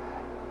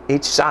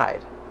each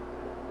side.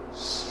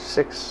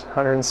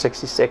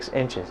 666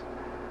 inches.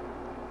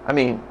 I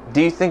mean,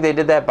 do you think they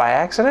did that by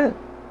accident?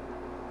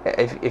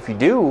 If you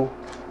do,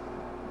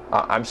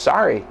 I'm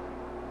sorry.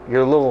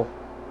 You're a little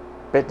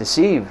bit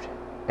deceived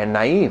and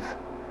naive.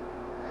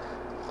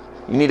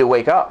 You need to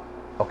wake up,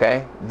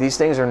 okay? These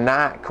things are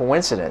not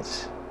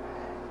coincidence.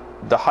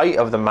 The height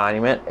of the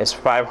monument is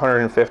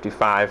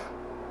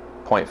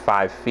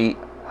 555.5 feet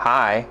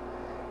high,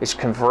 which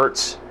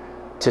converts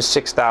to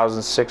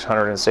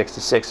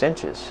 6,666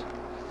 inches.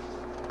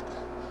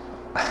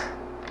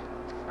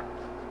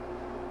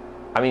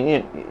 I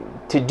mean,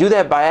 to do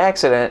that by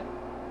accident,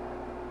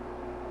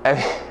 I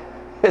mean,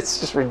 it's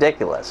just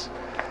ridiculous.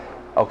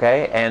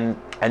 Okay, and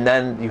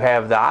then you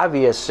have the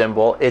obvious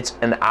symbol. It's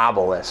an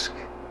obelisk.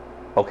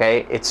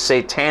 Okay, it's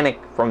satanic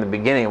from the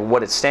beginning,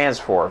 what it stands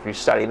for, if you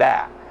study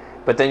that.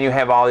 But then you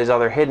have all these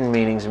other hidden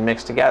meanings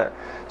mixed together.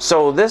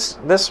 So this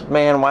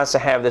man wants to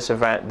have this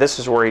event. This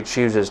is where he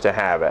chooses to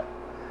have it.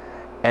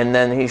 And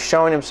then he's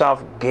showing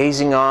himself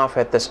gazing off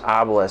at this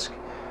obelisk.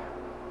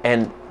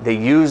 And they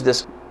use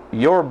this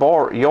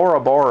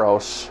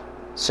Ouroboros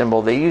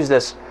symbol. They use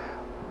this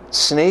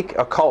snake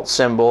occult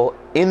symbol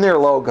in their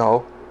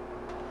logo.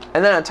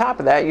 And then on top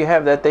of that, you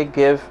have that they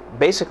give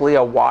basically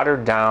a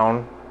watered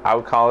down, I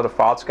would call it a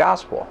false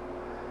gospel.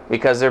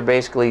 Because they're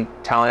basically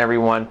telling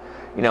everyone,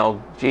 you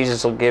know,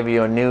 Jesus will give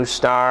you a new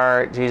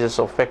start. Jesus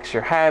will fix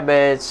your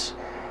habits.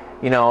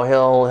 You know,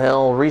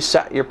 he'll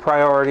reset your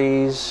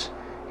priorities.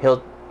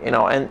 He'll, you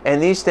know,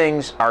 and these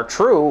things are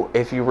true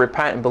if you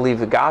repent and believe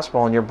the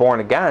gospel and you're born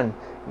again.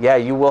 Yeah,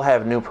 you will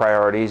have new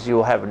priorities.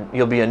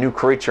 You'll be a new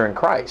creature in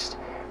Christ.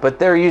 But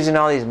they're using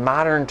all these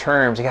modern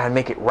terms. You got to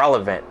make it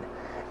relevant,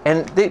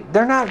 and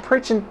they're not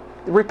preaching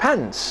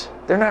repentance.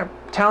 They're not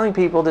telling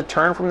people to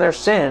turn from their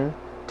sin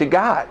to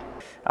God.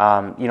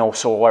 You know,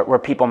 so where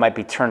people might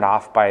be turned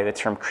off by the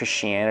term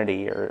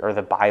Christianity or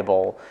the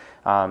Bible,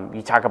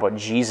 you talk about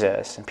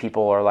Jesus, and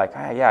people are like,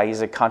 ah, yeah,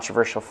 he's a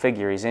controversial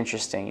figure. He's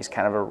interesting. He's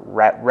kind of a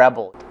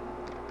rebel.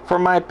 For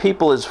my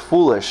people is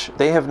foolish.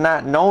 They have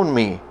not known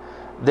me.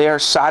 They are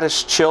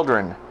sottish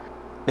children,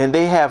 and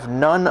they have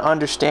none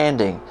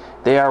understanding.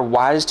 They are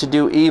wise to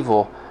do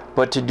evil,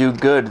 but to do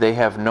good they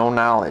have no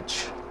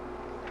knowledge.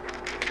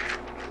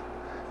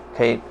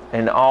 Okay,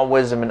 and all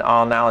wisdom and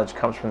all knowledge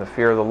comes from the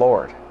fear of the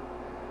Lord.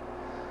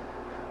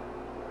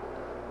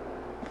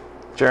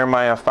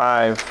 Jeremiah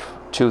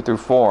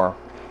 5:2-4.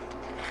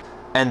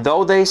 And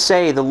though they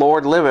say the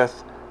Lord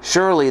liveth,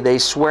 surely they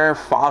swear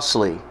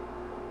falsely.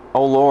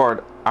 O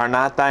Lord, are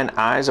not thine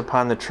eyes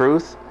upon the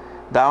truth?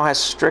 Thou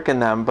hast stricken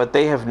them, but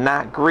they have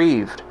not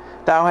grieved.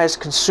 Thou hast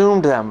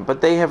consumed them,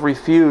 but they have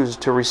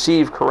refused to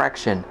receive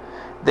correction.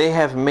 They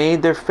have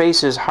made their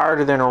faces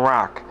harder than a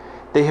rock.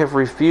 They have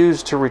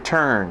refused to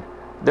return.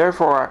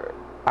 Therefore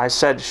I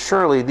said,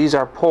 surely these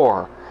are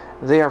poor.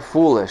 They are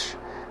foolish,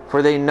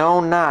 for they know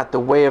not the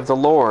way of the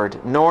Lord,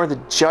 nor the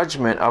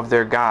judgment of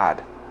their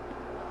God.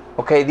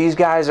 Okay, these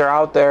guys are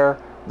out there.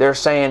 They're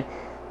saying,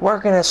 we're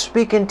going to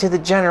speak into the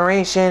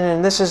generation,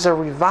 and this is a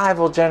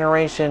revival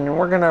generation, and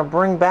we're going to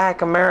bring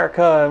back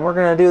America, and we're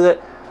going to do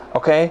that.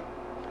 Okay?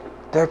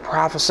 They're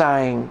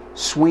prophesying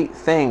sweet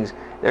things.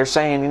 They're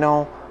saying, you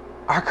know,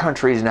 our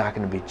country is not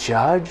going to be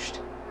judged.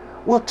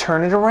 We'll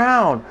turn it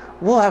around.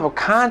 We'll have a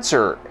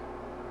concert.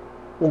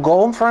 We'll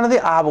go in front of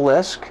the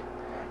obelisk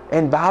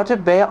and bow to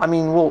Baal. I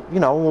mean,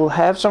 we'll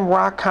have some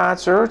rock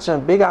concerts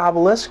and a big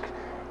obelisk,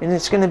 and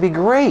it's going to be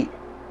great.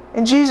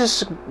 And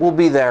Jesus will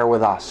be there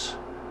with us.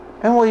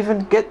 And we'll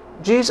even get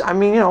Jesus. I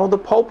mean, you know, the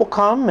Pope will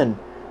come and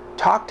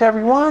talk to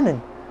everyone,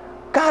 and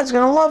God's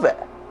going to love it.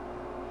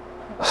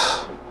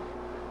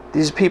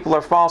 These people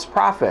are false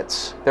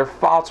prophets. They're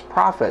false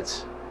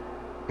prophets.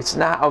 It's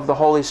not of the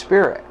Holy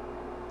Spirit.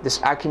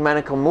 This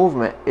ecumenical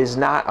movement is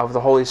not of the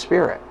Holy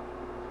Spirit,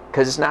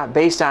 because it's not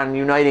based on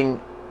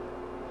uniting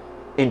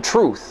in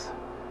truth.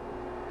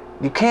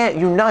 You can't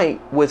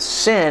unite with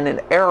sin and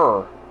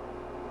error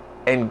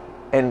and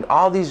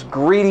all these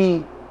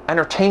greedy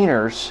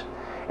entertainers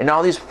and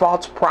all these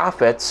false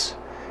prophets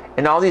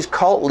and all these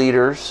cult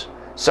leaders,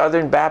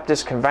 Southern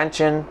Baptist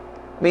Convention.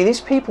 I mean,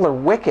 these people are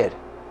wicked.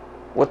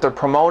 What they're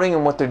promoting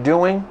and what they're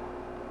doing.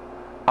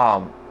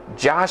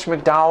 Josh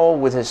McDowell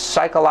with his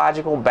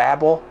psychological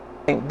babble.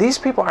 These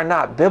people are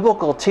not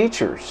biblical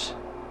teachers.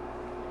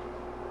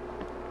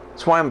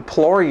 That's why I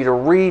implore you to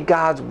read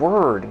God's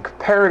Word and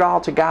compare it all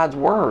to God's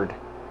Word.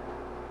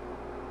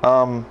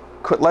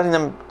 Quit letting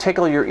them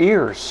tickle your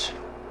ears.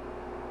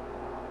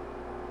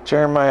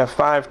 Jeremiah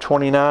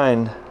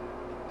 5:29.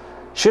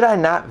 Should I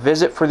not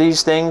visit for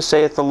these things,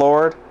 saith the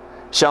Lord?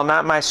 Shall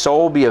not my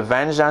soul be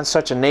avenged on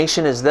such a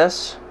nation as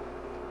this?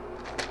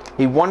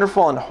 A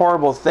wonderful and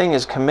horrible thing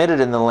is committed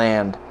in the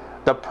land.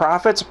 The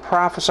prophets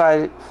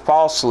prophesy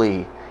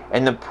falsely,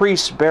 and the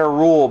priests bear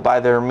rule by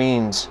their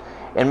means.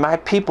 And my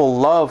people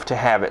love to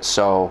have it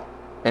so.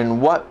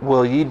 And what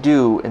will ye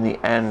do in the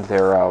end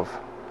thereof?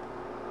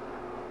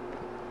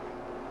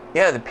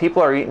 Yeah, the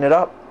people are eating it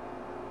up.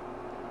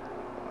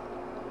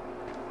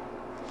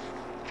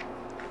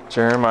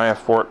 Jeremiah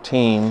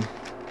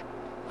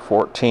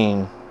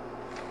 14:14.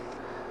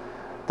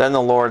 Then the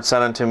Lord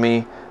said unto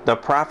me, The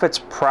prophets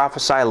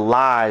prophesy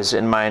lies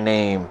in my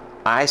name.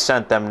 I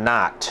sent them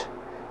not,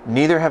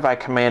 neither have I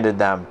commanded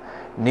them,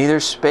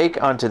 neither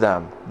spake unto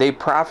them. They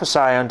prophesy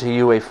unto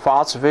you a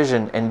false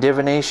vision and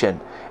divination,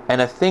 and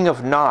a thing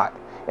of naught,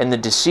 and the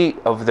deceit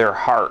of their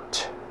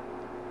heart.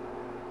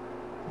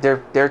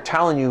 They're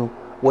telling you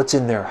what's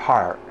in their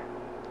heart,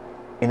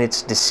 and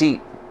it's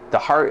deceit. The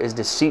heart is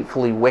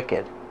deceitfully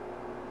wicked.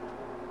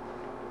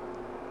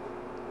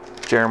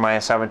 Jeremiah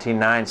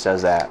 17:9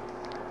 says that.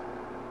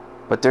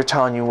 But they're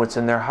telling you what's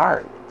in their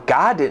heart.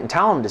 God didn't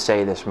tell them to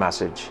say this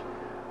message,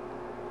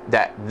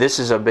 that this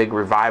is a big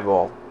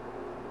revival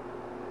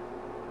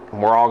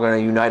and we're all going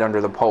to unite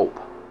under the Pope.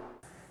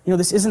 You know,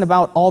 this isn't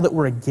about all that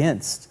we're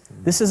against.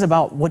 This is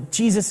about what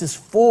Jesus is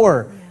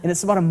for, and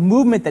it's about a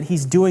movement that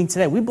he's doing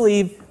today. We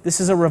believe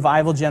this is a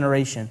revival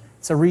generation.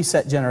 It's a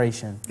reset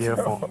generation.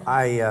 Beautiful.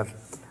 We're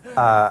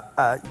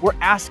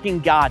asking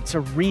God to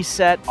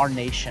reset our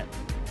nation.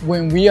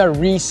 When we are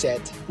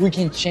reset, we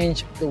can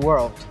change the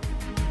world.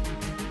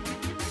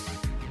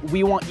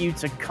 We want you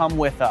to come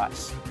with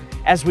us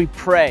as we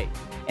pray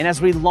and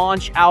as we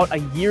launch out a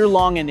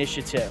year-long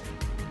initiative,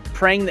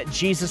 praying that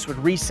Jesus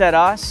would reset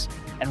us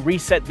and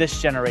reset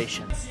this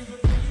generation.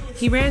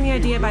 He ran the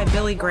idea by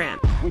Billy Graham,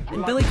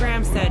 and Billy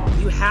Graham said,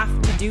 you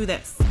have to do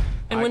this.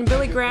 And when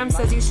Billy Graham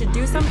says you should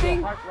do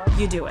something,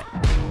 you do it.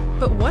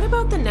 But what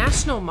about the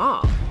National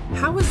Mall?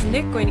 How was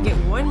Nick going to get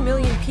 1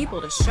 million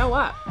people to show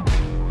up?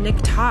 Nick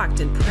talked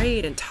and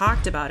prayed and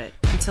talked about it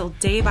until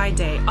day by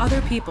day,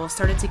 other people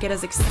started to get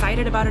as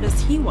excited about it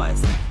as he was.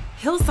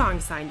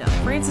 Hillsong signed up,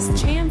 Francis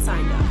Chan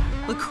signed up,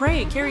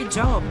 Lecrae, Carrie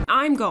Job,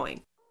 I'm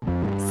going.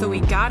 So we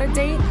got a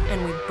date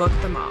and we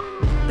booked the mall.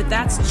 But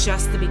that's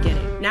just the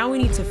beginning. Now we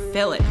need to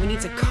fill it. We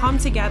need to come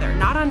together,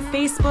 not on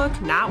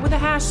Facebook, not with a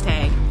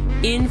hashtag,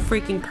 in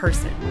freaking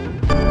person.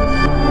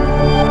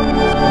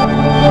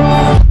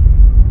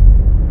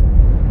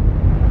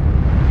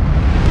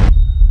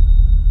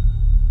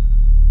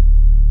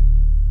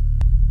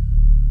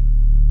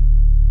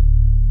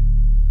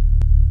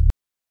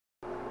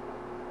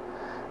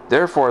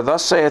 Therefore,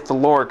 thus saith the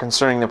Lord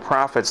concerning the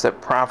prophets that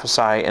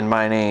prophesy in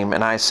my name,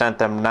 and I sent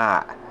them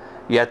not.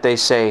 Yet they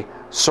say,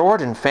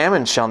 Sword and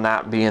famine shall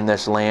not be in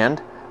this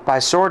land. By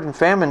sword and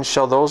famine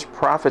shall those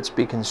prophets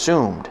be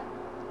consumed.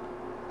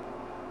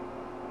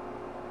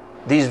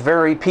 These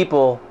very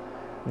people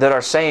that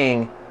are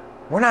saying,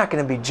 we're not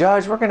going to be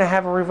judged, we're going to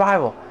have a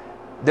revival,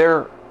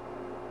 they're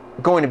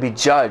going to be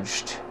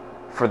judged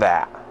for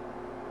that.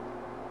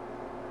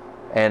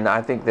 And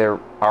I think they're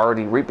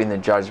already reaping the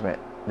judgment.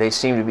 They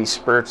seem to be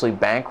spiritually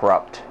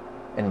bankrupt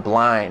and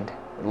blind,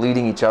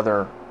 leading each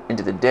other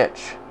into the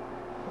ditch.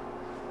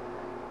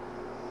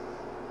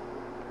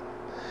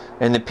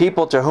 And the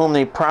people to whom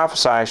they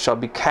prophesy shall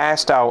be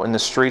cast out in the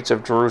streets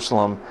of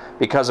Jerusalem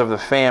because of the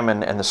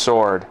famine and the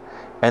sword.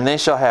 And they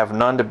shall have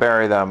none to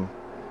bury them,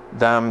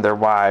 their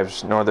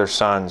wives, nor their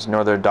sons,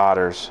 nor their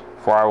daughters,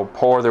 for I will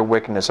pour their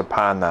wickedness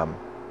upon them.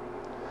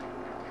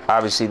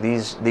 Obviously,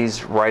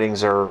 these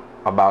writings are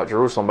about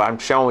Jerusalem, but I'm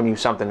showing you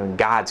something in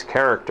God's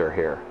character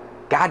here.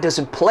 God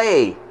doesn't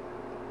play.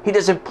 He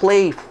doesn't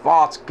play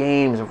false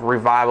games of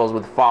revivals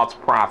with false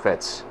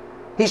prophets.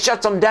 He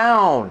shuts them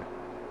down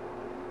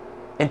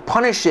and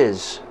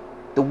punishes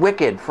the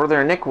wicked for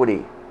their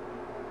iniquity.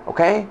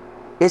 Okay?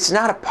 It's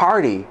not a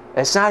party.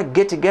 It's not a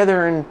get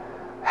together and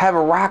have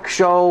a rock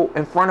show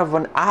in front of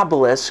an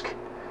obelisk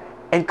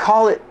and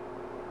call it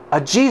a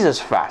Jesus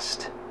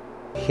fest.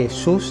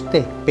 Jesús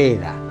te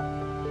espera.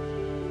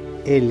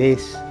 Él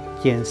es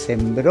quien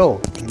sembró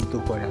en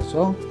tu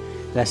corazón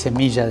la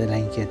semilla de la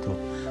inquietud.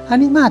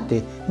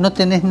 Anímate, no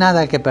tenés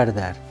nada que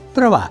perder.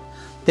 Probá,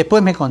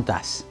 después me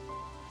contás.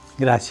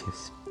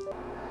 Gracias.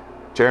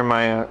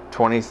 Jeremiah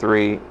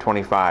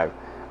 23:25.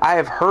 I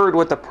have heard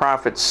what the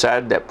prophets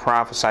said that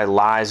prophesy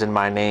lies in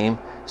my name,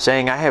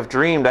 saying, I have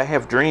dreamed, I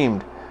have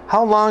dreamed.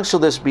 How long shall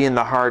this be in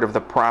the heart of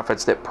the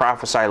prophets that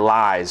prophesy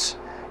lies?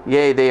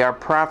 Yea, they are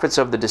prophets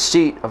of the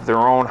deceit of their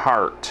own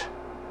heart,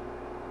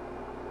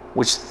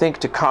 which think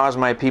to cause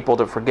my people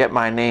to forget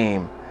my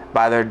name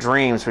by their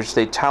dreams which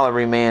they tell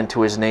every man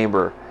to his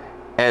neighbor,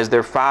 as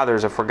their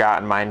fathers have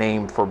forgotten my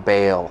name for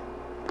Baal.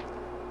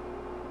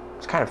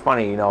 It's kind of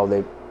funny, you know,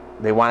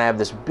 they want to have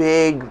this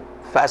big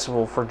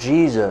festival for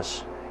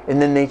Jesus,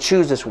 and then they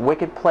choose this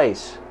wicked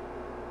place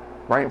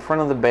right in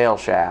front of the Baal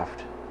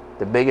shaft,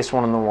 the biggest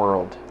one in the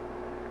world.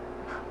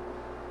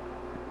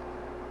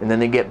 And then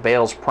they get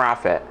Baal's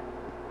prophet,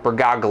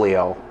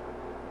 Bergoglio,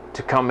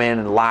 to come in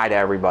and lie to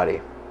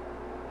everybody.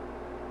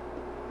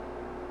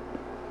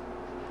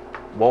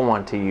 Woe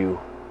unto you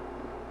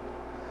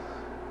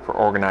for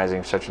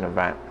organizing such an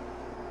event.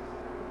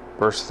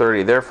 Verse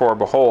 30, Therefore,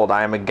 behold,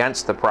 I am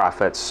against the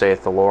prophets,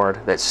 saith the Lord,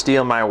 that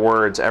steal my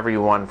words every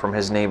one from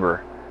his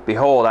neighbor.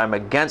 Behold, I am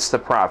against the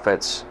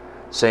prophets,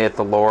 saith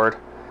the Lord,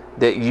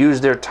 that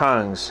use their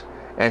tongues,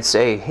 and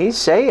say, He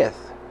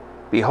saith.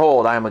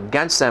 Behold, I am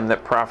against them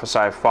that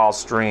prophesy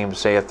false dreams,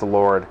 saith the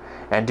Lord,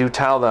 and do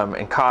tell them,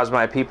 and cause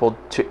my people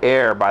to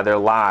err by their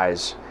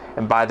lies,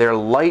 and by their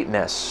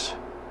lightness.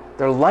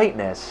 Their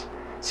lightness.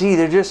 See,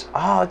 they're just,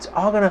 oh, it's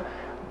all gonna,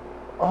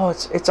 oh,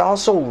 it's all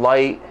so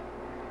light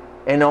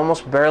and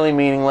almost barely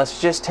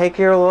meaningless. Just take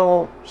your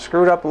little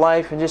screwed up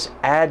life and just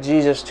add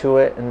Jesus to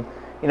it, and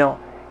you know,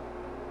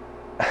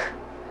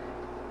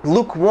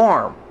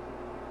 lukewarm.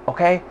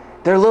 Okay,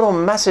 their little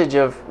message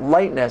of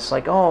lightness,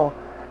 like, oh,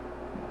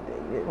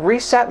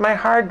 reset my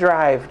hard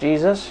drive,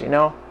 Jesus, you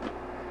know.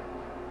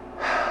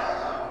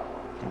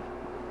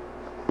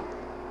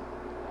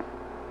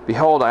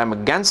 Behold, I am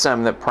against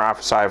them that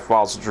prophesy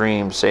false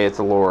dreams, saith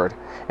the Lord,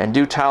 and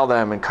do tell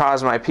them, and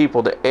cause my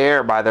people to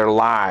err by their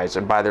lies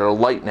and by their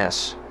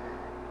lightness.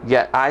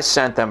 Yet I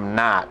sent them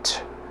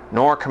not,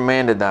 nor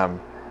commanded them.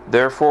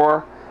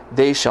 Therefore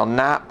they shall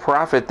not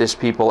profit this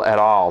people at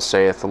all,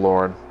 saith the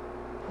Lord.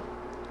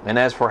 And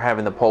as for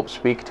having the Pope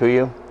speak to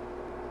you,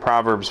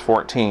 Proverbs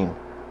 14,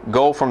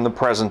 go from the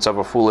presence of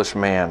a foolish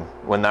man,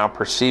 when thou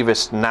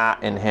perceivest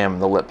not in him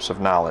the lips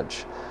of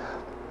knowledge.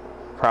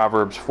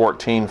 Proverbs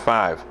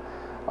 14:5,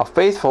 a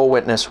faithful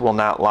witness will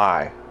not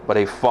lie, but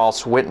a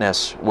false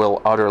witness will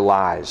utter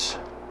lies.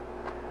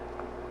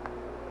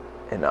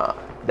 And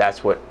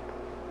that's what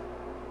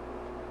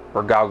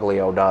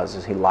Bergoglio does,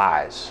 is he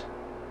lies.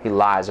 He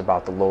lies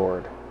about the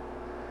Lord.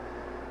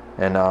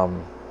 And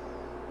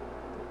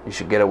you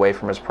should get away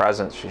from his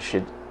presence. You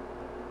should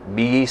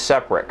be ye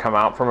separate, come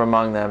out from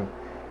among them,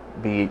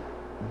 be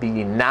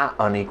ye not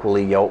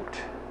unequally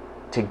yoked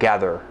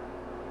together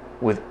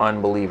with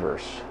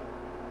unbelievers.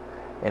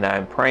 And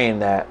I'm praying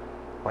that,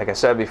 like I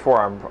said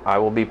before, I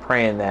will be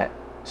praying that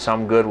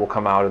some good will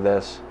come out of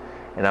this.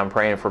 And I'm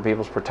praying for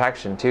people's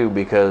protection too,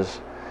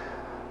 because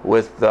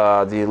with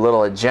the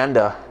little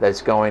agenda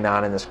that's going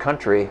on in this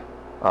country,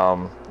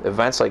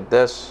 events like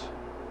this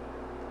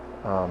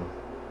are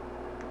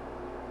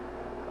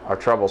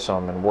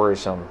troublesome and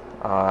worrisome.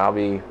 I'll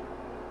be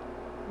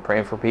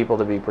praying for people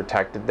to be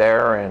protected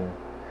there, and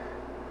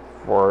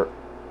for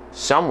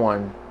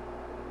someone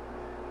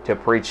to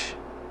preach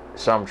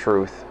some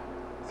truth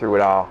through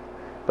it all.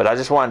 But I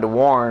just wanted to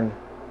warn,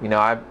 you know,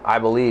 I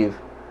believe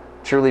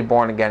truly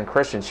born again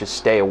Christians should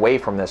stay away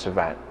from this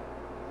event,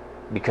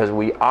 because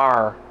we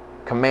are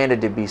commanded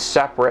to be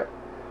separate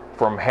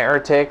from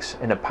heretics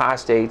and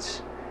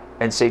apostates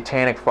and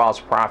satanic false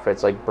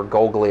prophets like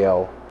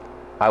Bergoglio.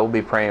 I will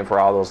be praying for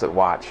all those that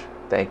watch.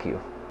 Thank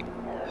you.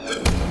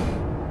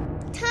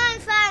 Turn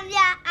from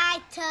your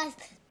idols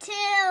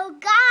to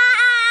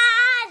God.